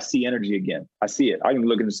 Now I see energy again. I see it. I can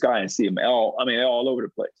look in the sky and see them all over the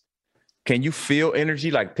place. Can you feel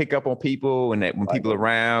energy, like pick up on people and that when people are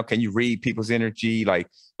around? Can you read people's energy? Like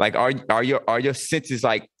are your senses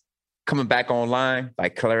like coming back online?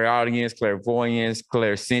 Like clairaudience, clairvoyance,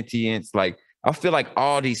 clairsentience. Like I feel like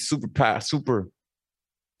all these super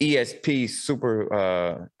ESP,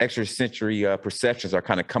 super extrasensory perceptions are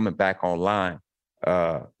kind of coming back online.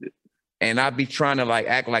 And I'd be trying to like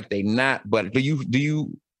act like they not, but are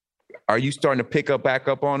you starting to pick up back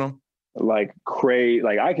up on them? Like crazy.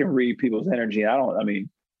 Like I can read people's energy.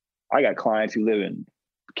 I got clients who live in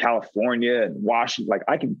California and Washington. Like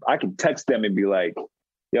I can text them and be like,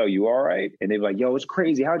 yo, you all right? And they're like, yo, it's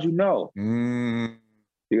crazy. How'd you know?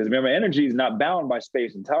 Because remember, energy is not bound by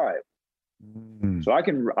space and time. So I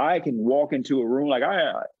can walk into a room like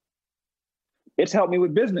it's helped me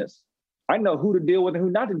with business. I know who to deal with and who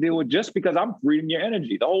not to deal with just because I'm reading your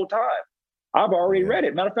energy the whole time. I've already read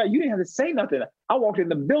it. Matter of fact, you didn't have to say nothing. I walked in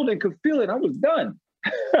the building, could feel it. I was done.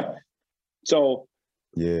 So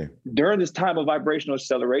during this time of vibrational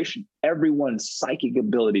acceleration, everyone's psychic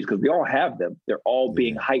abilities, because we all have them, they're all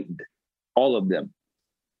being heightened, all of them.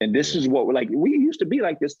 And this is what we used to be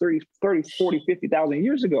like this 30, 40, 50,000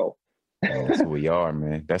 years ago. That's who we are,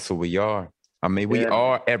 man. That's who we are. I mean, we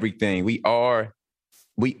are everything. We are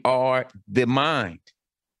the mind.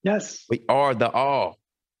 Yes. We are the all.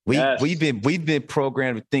 We've been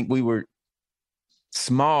programmed to think we were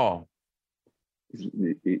small,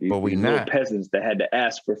 but we not. Peasants that had to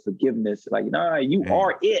ask for forgiveness. Like, nah, you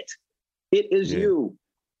are it. It is you.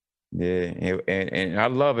 Yeah, and I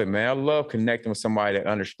love it, man. I love connecting with somebody that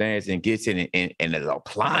understands and gets it and is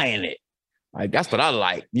applying it. Like, that's what I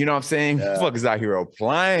like. You know what I'm saying? Fuckers out here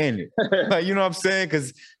applying it. Like, you know what I'm saying?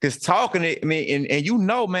 Because talking it, I mean, and you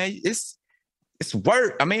know, man, it's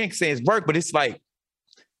work. I mean, I ain't saying it's work, but it's like,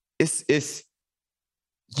 it's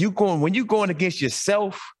when you going against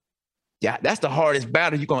yourself, that's the hardest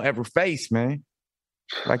battle you're gonna ever face, man.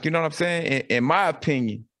 Like, you know what I'm saying? In my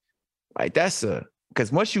opinion, like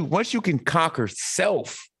because once you can conquer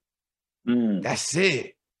self, that's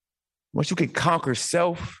it. Once you can conquer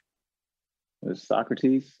self.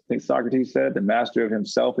 Socrates, I think Socrates said, the master of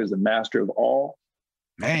himself is the master of all.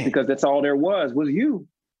 Man. Because that's all there was you.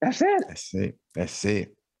 That's it. That's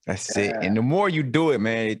it. And the more you do it,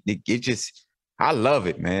 man, it just, I love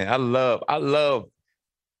it, man. I love,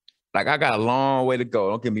 like, I got a long way to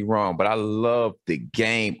go. Don't get me wrong, but I love the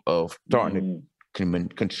game of starting to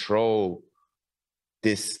control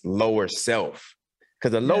this lower self.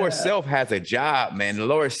 Because the lower self has a job, man. The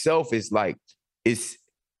lower self is like,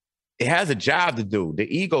 it has a job to do. The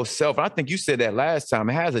ego self, I think you said that last time,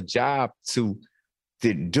 it has a job to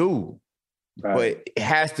do, but it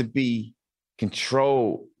has to be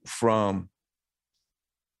controlled from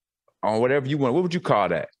on whatever you want. What would you call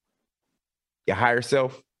that? Your higher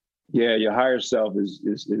self? Yeah, your higher self is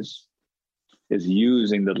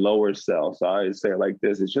using the lower self. So I always say it like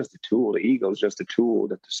this: it's just a tool. The ego is just a tool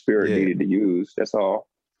that the spirit needed to use. That's all.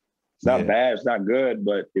 It's not bad. It's not good.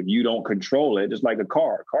 But if you don't control it, just like a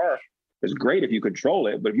car is great if you control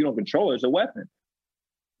it, but if you don't control it, it's a weapon.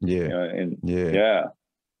 Yeah.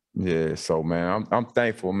 So, man, I'm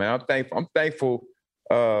thankful, man. I'm thankful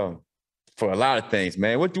for a lot of things,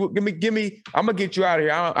 man. Give me. I'm gonna get you out of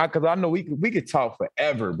here because I know we could talk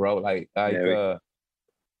forever, bro.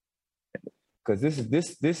 Because this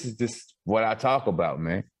is just what I talk about,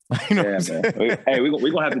 man. You know man.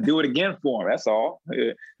 We're gonna have to do it again for him. That's all.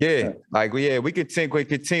 We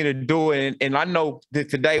continue to do it, and I know that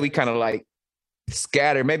today we kind of like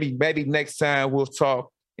scatter. Maybe next time we'll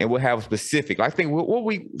talk and we'll have a specific. I think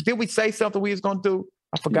did we say something we was gonna do?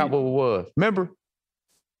 I forgot what it was. Remember?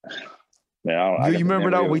 Man, you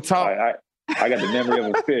remember though? We talked. I got the memory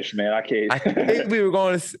of a fish, man. I can't. I think we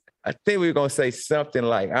were gonna say something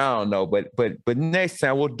like, I don't know, but next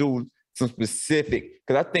time we'll do some specific,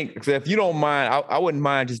 because I think if you don't mind, I wouldn't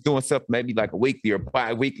mind just doing something maybe like a weekly or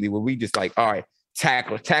bi-weekly where we just like, all right,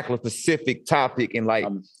 tackle a specific topic and like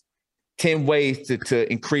 10 ways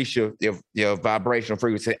to increase your vibrational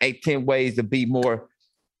frequency, 10 ways to be more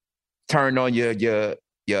turned on your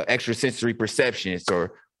extrasensory perceptions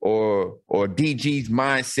or DG's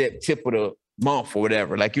mindset tip of the month or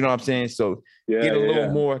whatever. Like, you know what I'm saying? So get a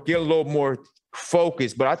little more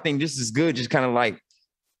focused. But I think this is good, just kind of like,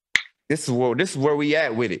 this is where we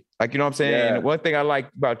at with it. Like, you know what I'm saying? Yeah. And one thing I like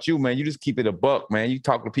about you, man, you just keep it a buck, man. You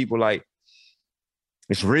talk to people like,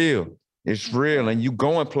 it's real. It's real. And you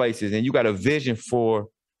going places and you got a vision for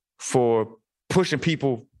pushing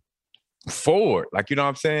people forward. Like, you know what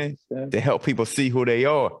I'm saying? Yeah. To help people see who they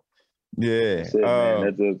are. Yeah. That's it,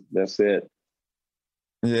 man. That's it.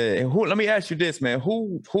 Yeah. And let me ask you this, man.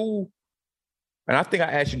 Who, and I think I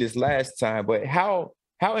asked you this last time, but how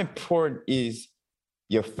important is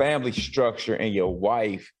your family structure and your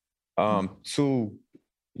wife to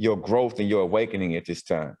your growth and your awakening at this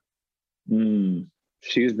time?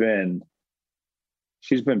 She's been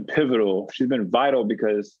pivotal. She's been vital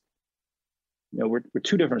because we're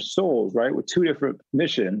two different souls, right? With two different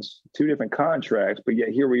missions, two different contracts, but yet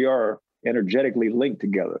here we are energetically linked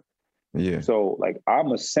together. Yeah. So like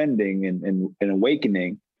I'm ascending and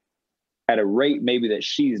awakening at a rate maybe that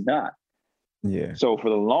she's not. Yeah. So for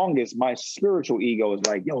the longest, my spiritual ego is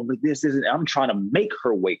like, yo, this isn't, I'm trying to make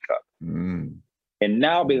her wake up. Mm. And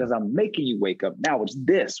now because I'm making you wake up, now it's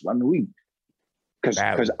this. I mean, because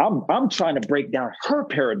I'm trying to break down her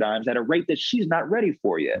paradigms at a rate that she's not ready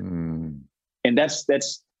for yet. Mm. And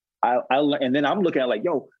and then I'm looking at like,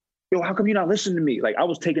 yo, how come you're not listening to me? Like I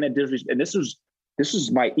was taking that disrespect, and this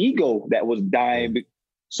is my ego that was dying.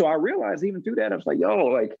 So I realized even through that, I was like, yo,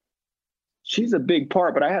 like she's a big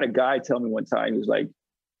part. But I had a guy tell me one time, he was like,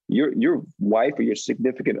 your wife or your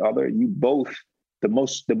significant other, you both, the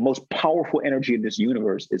most powerful energy in this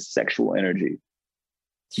universe is sexual energy.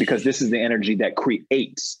 Because this is the energy that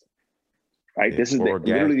creates, right? Yeah, this is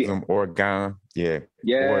literally the organ. Yeah.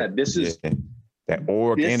 Yeah. This is that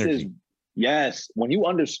org energy. Yes. When you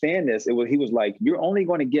understand this, he was like, you're only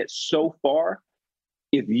going to get so far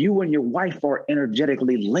if you and your wife are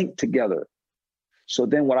energetically linked together. So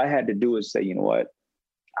then what I had to do is say, you know what?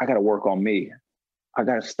 I got to work on me. I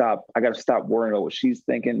got to stop worrying about what she's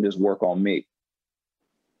thinking, just work on me.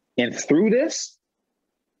 And through this,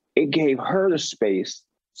 it gave her the space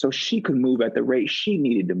so she could move at the rate she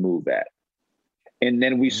needed to move at. And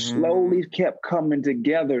then we slowly kept coming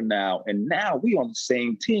together now. And now we on the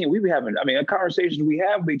same team. We were having, the conversations we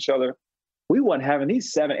have with each other, we weren't having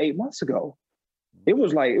these 7-8 months ago. It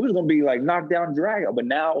was going to be like knock down, drag out. But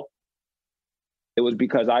now it was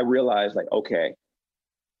because I realized like, okay,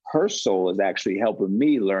 her soul is actually helping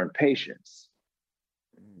me learn patience.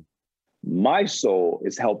 My soul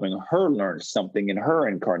is helping her learn something in her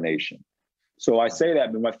incarnation. So I say that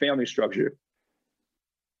in my family structure,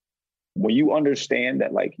 when you understand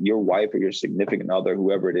that like your wife or your significant other,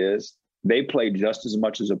 whoever it is, they play just as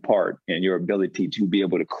much as a part in your ability to be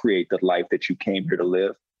able to create the life that you came here to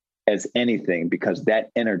live as anything, because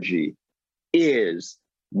that energy is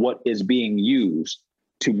what is being used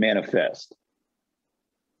to manifest.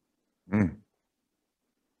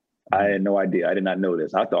 I had no idea. I did not know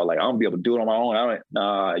this. I thought like, I don't be able to do it on my own.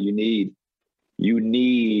 You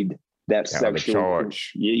need that sexual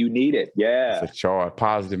charge. Yeah, you need it. Yeah. It's a charge,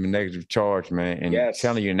 positive and negative charge, man. And I'm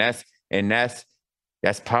telling you, and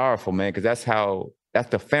that's powerful, man, because that's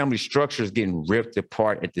the family structure is getting ripped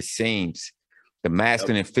apart at the seams. The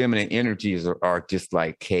masculine and feminine energies are just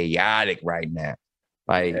like chaotic right now.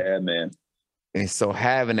 Like, yeah, man. And so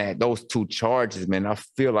having those two charges, man, I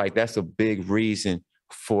feel like that's a big reason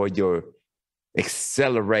for your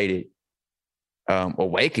accelerated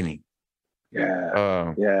awakening.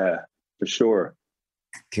 Yeah. Yeah, for sure.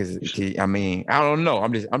 Because I don't know.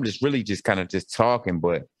 I'm just really just kind of just talking,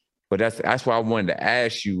 but that's why I wanted to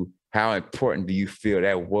ask you, how important do you feel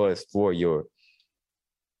that was for your?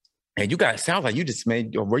 And you guys sound like you just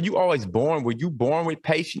made. Were you always born? Were you born with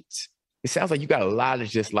patience? It sounds like you got a lot of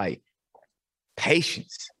just like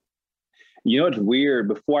patience. You know, it's weird.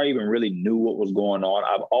 Before I even really knew what was going on,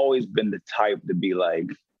 I've always been the type to be like,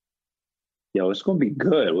 yo, it's going to be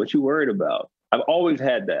good. What you worried about? I've always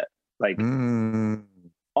had that. Like,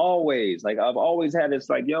 always. Like, I've always had this,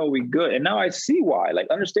 like, yo, we good. And now I see why. Like,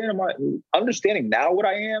 understanding now what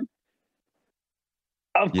I am.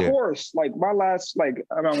 Of course, like, my last, like,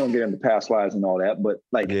 I'm not going to get into past lives and all that, but,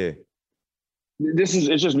 like, it's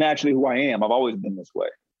just naturally who I am. I've always been this way.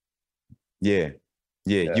 Yeah.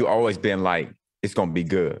 You always been like, it's gonna be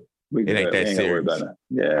good. It ain't that serious.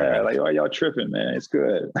 Yeah, like, y'all tripping, man. It's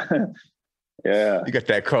good. Yeah. You got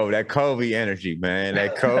that Kobe energy, man.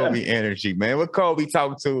 That Kobe energy, man. What Kobe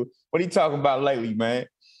talking to? What he talking about lately, man?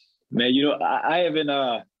 Man, you know, I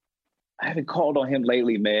haven't called on him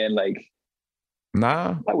lately, man. Like,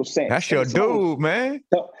 nah. I was saying that's your dude, man.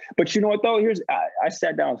 So, but you know what though? I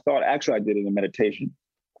sat down and thought, actually I did it in meditation.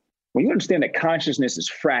 When you understand that consciousness is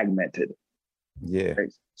fragmented. Yeah.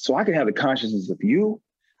 Right? So I can have the consciousness of you.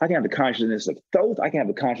 I can have the consciousness of Thoth. I can have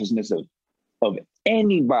the consciousness of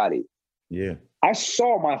anybody. Yeah. I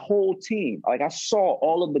saw my whole team. Like, I saw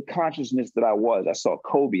all of the consciousness that I was. I saw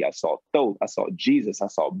Kobe. I saw Thoth. I saw Jesus. I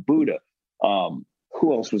saw Buddha.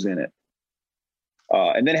 Who else was in it?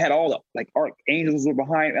 And then it had all the like archangels were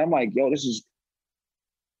behind. And I'm like, yo, this is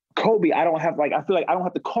Kobe. I feel like I don't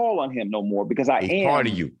have to call on him no more because He's part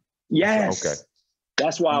of you. Yes. Okay.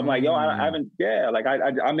 That's why I'm like, yo, I haven't,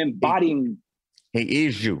 I'm embodying. He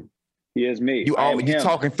is you. He is me. You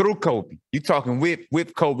talking through Kobe. You talking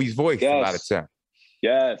with Kobe's voice a lot of time.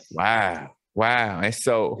 Yes. Wow. And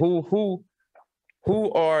so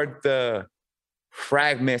who are the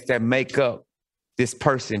fragments that make up this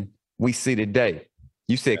person we see today?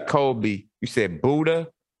 You said Kobe. You said Buddha.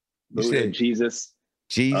 You Buddha, said Jesus.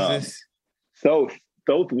 Jesus. Thoth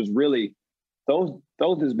was really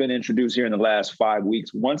Thoth has been introduced here in the last 5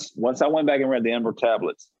 weeks. Once I went back and read the Ember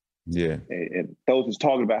tablets, Yeah. and Thoth was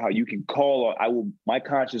talking about how you can call on, my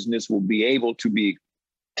consciousness will be able to be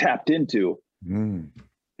tapped into. And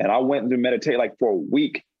I went to meditate like for a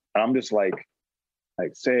week. And I'm just like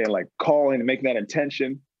saying, like calling and making that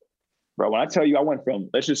intention. Bro, when I tell you I went from,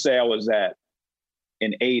 let's just say I was at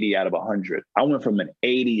an 80 out of 100. I went from an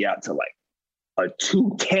 80 out to like a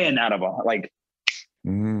 210 out of 100. Like,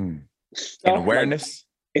 in awareness?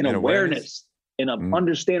 Like, in awareness. And I'm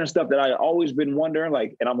understanding stuff that I always been wondering,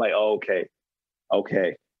 like, and I'm like, oh,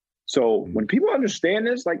 okay. So when people understand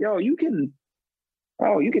this, like, yo, you can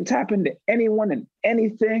tap into anyone and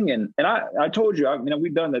anything. And I told you,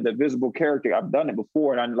 we've done the visible character. I've done it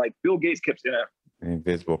before. And I'm like, Bill Gates kept saying that.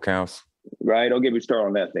 Invisible counts. Right. Don't get me started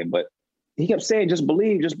on that thing. But he kept saying, just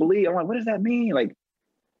believe. I'm like, what does that mean? Like,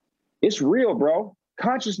 it's real, bro.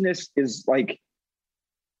 Consciousness is like,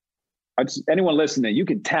 anyone listening, you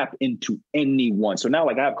can tap into anyone. So now,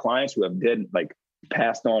 like, I have clients who have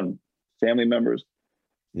passed on family members.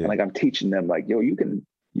 Yeah. And like, I'm teaching them, like, yo, you can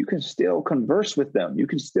still converse with them. You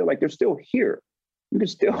can still, like, they're still here. You can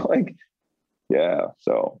still, like, yeah.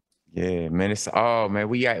 So. Yeah, man.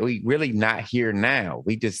 We really not here now.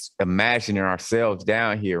 We just imagining ourselves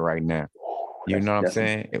down here right now. You know what I'm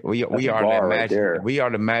saying? We are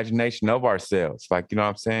the imagination of ourselves. Like, you know what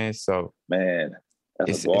I'm saying? So, man,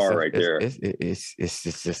 that's a bar right there. It's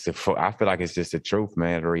just I feel like it's just the truth,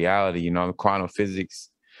 man. The reality, you know, quantum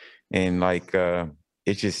physics, and like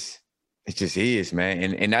it just is,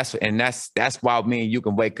 man. And that's why me and you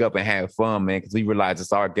can wake up and have fun, man, because we realize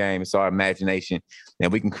it's our game, it's our imagination,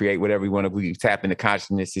 and we can create whatever we want to. We can tap into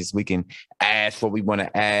consciousnesses, we can ask what we want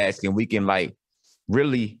to ask, and we can like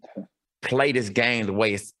really play this game the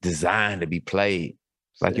way it's designed to be played.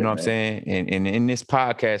 Like, you know what I'm saying? And in this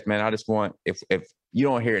podcast, man, I just want, if you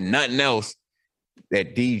don't hear nothing else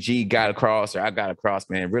that DG got across or I got across,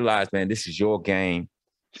 man, realize, man, this is your game.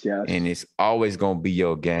 Yes. And it's always going to be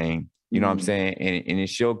your game. You know what I'm saying? And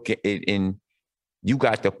it's your, and you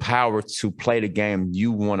got the power to play the game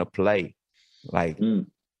you want to play. Like,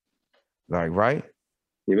 right?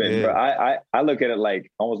 Yeah. Bro, I look at it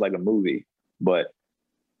like almost like a movie, but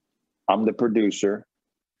I'm the producer,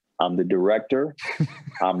 I'm the director,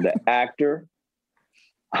 I'm the actor.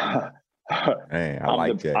 Hey, I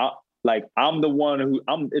like that. I'm the one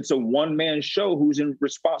it's a one-man show who's in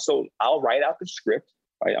response. So I'll write out the script,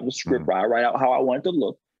 right? I'm the script writer. I write out how I want it to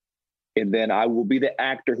look. And then I will be the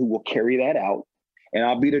actor who will carry that out. And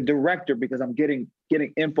I'll be the director because I'm getting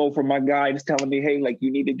info from my guy just telling me, hey, like,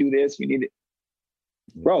 you need to do this, you need it.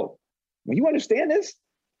 Bro, when you understand this,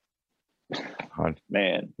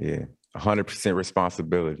 man. Yeah, 100%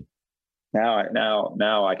 responsibility. Now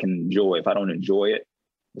I can enjoy. If I don't enjoy it,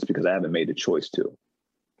 it's because I haven't made the choice to.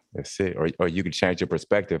 That's it. Or you can change your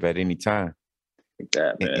perspective at any time. Like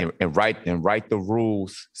that, man. And write the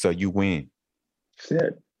rules so you win.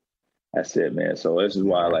 That's it, man. So this is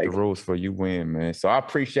why I like the rules for you win, man. So I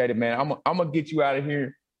appreciate it, man. I'm gonna get you out of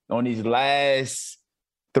here on these last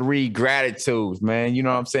 3 gratitudes, man. You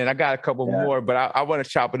know what I'm saying? I got a couple more, but I want to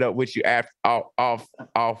chop it up with you off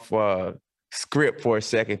script for a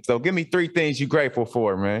second. So give me 3 things you're grateful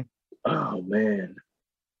for, man. Oh man.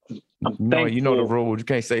 You know the rules. You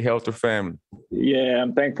can't say health or family. Yeah,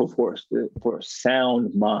 I'm thankful for a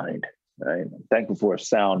sound mind. Right? I'm thankful for a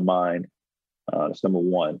sound mind. That's number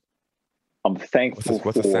 1. I'm thankful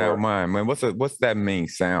what's a sound mind, man? What's that mean,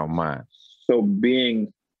 sound mind? So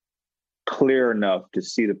being clear enough to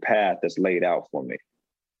see the path that's laid out for me.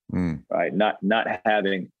 Right? Not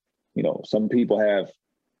having, some people have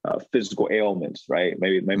physical ailments, right?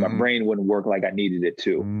 Maybe my brain wouldn't work like I needed it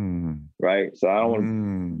to, right? So I don't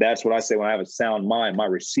want. That's what I say when I have a sound mind. My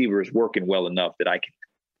receiver is working well enough that I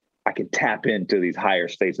can tap into these higher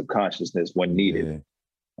states of consciousness when needed.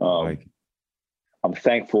 Yeah. I'm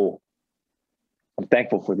thankful. I'm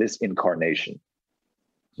thankful for this incarnation.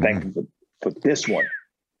 Thankful for this one,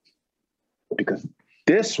 because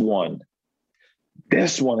this one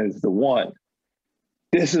is the one.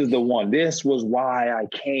 This is the one. This was why I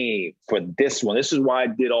came for this one. This is why I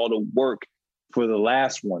did all the work for the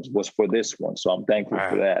last ones, was for this one. So I'm thankful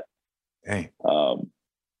for that. Dang. And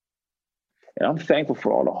I'm thankful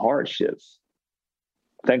for all the hardships.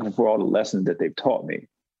 Thankful for all the lessons that they've taught me,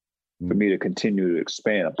 for me to continue to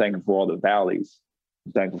expand. I'm thankful for all the valleys.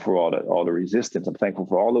 I'm thankful for all the resistance. I'm thankful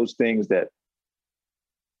for all those things that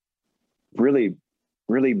really,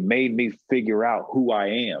 really made me figure out who I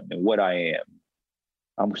am and what I am.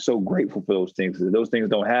 I'm so grateful for those things. If those things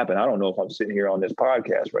don't happen, I don't know if I'm sitting here on this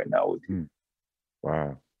podcast right now with you.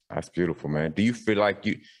 Wow. That's beautiful, man. Do you feel like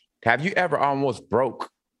have you ever almost broke?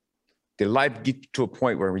 Did life get you to a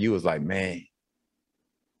point where you was like, man,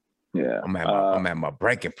 yeah, I'm at my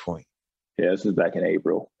breaking point? Yeah, this is back in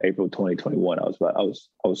April 2021. I was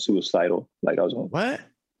suicidal. Like I was on what?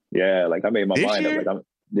 Yeah, like I made my This mind year? up. Like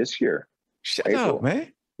this year. Shut April. up,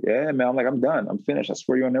 man. Yeah, man. I'm like, I'm done. I'm finished. I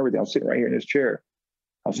swear to you on everything. I'm sitting right here in this chair.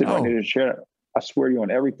 I'm sitting right here in this chair. I swear to you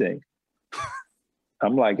on everything.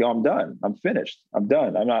 I'm like, yo, I'm done. I'm finished. I'm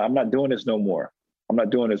done. I'm not doing this no more. I'm not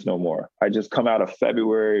doing this no more. I just come out of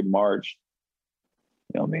February, March.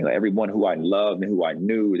 You know what I mean? Like everyone who I loved and who I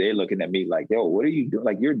knew, they looking at me like, yo, what are you doing?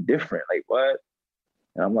 Like, you're different. Like, what?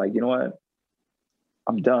 And I'm like, you know what?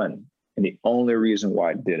 I'm done. And the only reason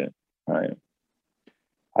why I didn't, right?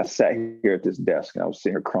 I sat here at this desk and I was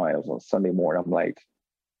sitting here crying. It was on Sunday morning. I'm like,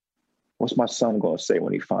 what's my son going to say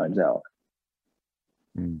when he finds out?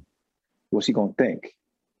 What's he going to think?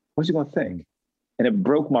 What's he going to think? And it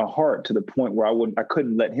broke my heart to the point where I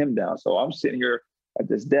couldn't let him down. So I'm sitting here at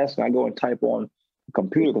this desk and I go and type on the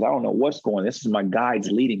computer because I don't know what's going on. This is my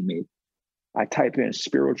guides leading me. I type in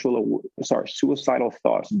suicidal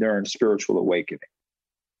thoughts during spiritual awakening.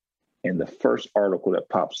 And the first article that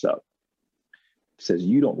pops up says,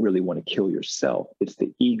 you don't really want to kill yourself. It's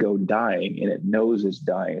the ego dying and it knows it's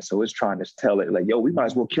dying. So it's trying to tell it like, yo, we might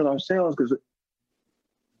as well kill ourselves because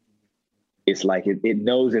it's like it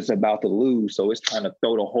knows it's about to lose. So it's trying to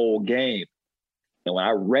throw the whole game. And when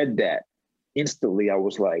I read that, instantly I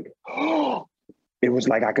was like, oh, it was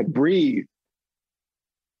like I could breathe.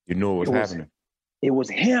 You knew what was happening. It was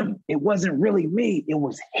him. It wasn't really me. It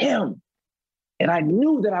was him. And I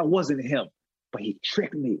knew that I wasn't him, but he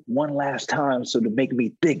tricked me one last time so to make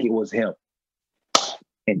me think it was him.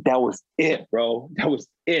 And that was it, bro. That was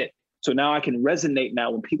it. So now I can resonate now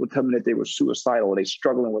when people tell me that they were suicidal or they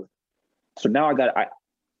struggling with. So now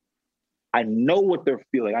I know what they're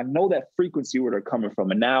feeling. I know that frequency where they're coming from.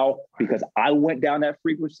 And now, because I went down that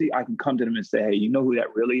frequency, I can come to them and say, hey, you know who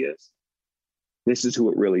that really is? This is who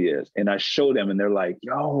it really is. And I show them and they're like,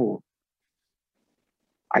 yo,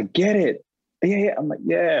 I get it. Yeah. I'm like,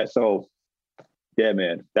 yeah. So yeah,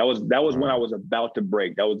 man, that was when I was about to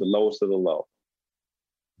break. That was the lowest of the low.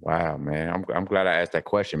 Wow, man. I'm glad I asked that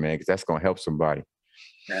question, man, because that's going to help somebody.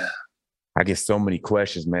 Yeah. I get so many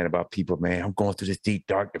questions, man, about people, man, I'm going through this deep,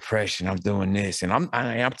 dark depression. I'm doing this. And I'm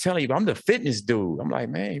telling you, I'm the fitness dude. I'm like,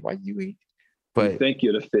 man, why you eat? But you think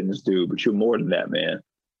you're the fitness dude, but you're more than that, man.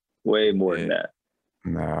 Way more than that.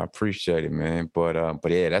 Nah, I appreciate it, man. But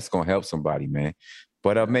yeah, that's going to help somebody, man.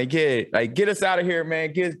 But man, get us out of here,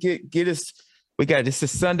 man. Get us. This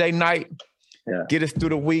is Sunday night. Yeah. Get us through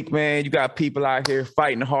the week, man. You got people out here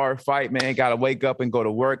fighting a hard fight, man. Got to wake up and go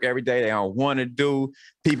to work every day. They don't want to do.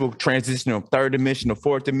 People transition from third dimensional,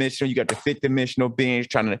 fourth dimensional. You got the fifth dimensional beings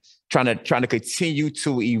trying to continue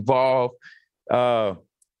to evolve.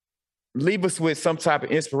 Leave us with some type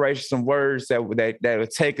of inspiration, some words that will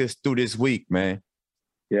take us through this week, man.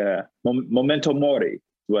 Yeah, memento mori is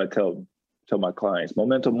what I tell my clients.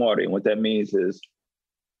 Memento mori, and what that means is,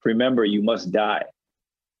 remember, you must die.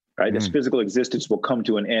 Right? This physical existence will come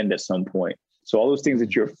to an end at some point. So all those things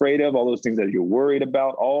that you're afraid of, all those things that you're worried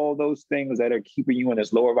about, all those things that are keeping you in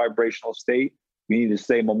this lower vibrational state, you need to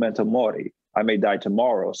say memento mori. I may die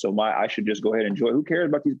tomorrow, so I should just go ahead and enjoy. Who cares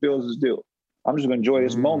about these bills is due? I'm just going to enjoy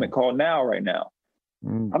this moment called now, right now.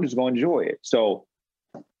 I'm just going to enjoy it. So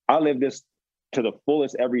I live this to the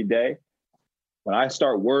fullest every day. When I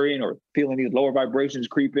start worrying or feeling these lower vibrations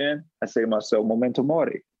creep in, I say to myself, memento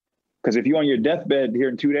mori. Because if you're on your deathbed here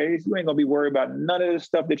in 2 days, you ain't going to be worried about none of the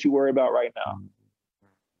stuff that you worry about right now.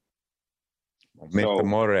 Memento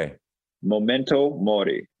mori. Memento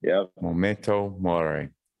mori. Yep. Memento mori.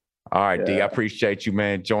 All right, D, I appreciate you,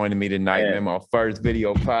 man, joining me tonight, man. My first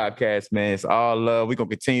video podcast, man. It's all love. We're going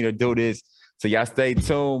to continue to do this. So y'all stay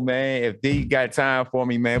tuned, man. If D got time for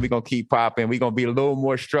me, man, we're going to keep popping. We're going to be a little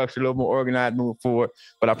more structured, a little more organized moving forward.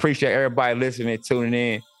 But I appreciate everybody listening and tuning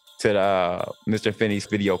in to the Mr. Finney's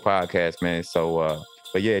video podcast, man. So,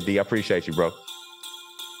 but yeah, D, I appreciate you, bro.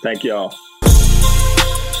 Thank y'all.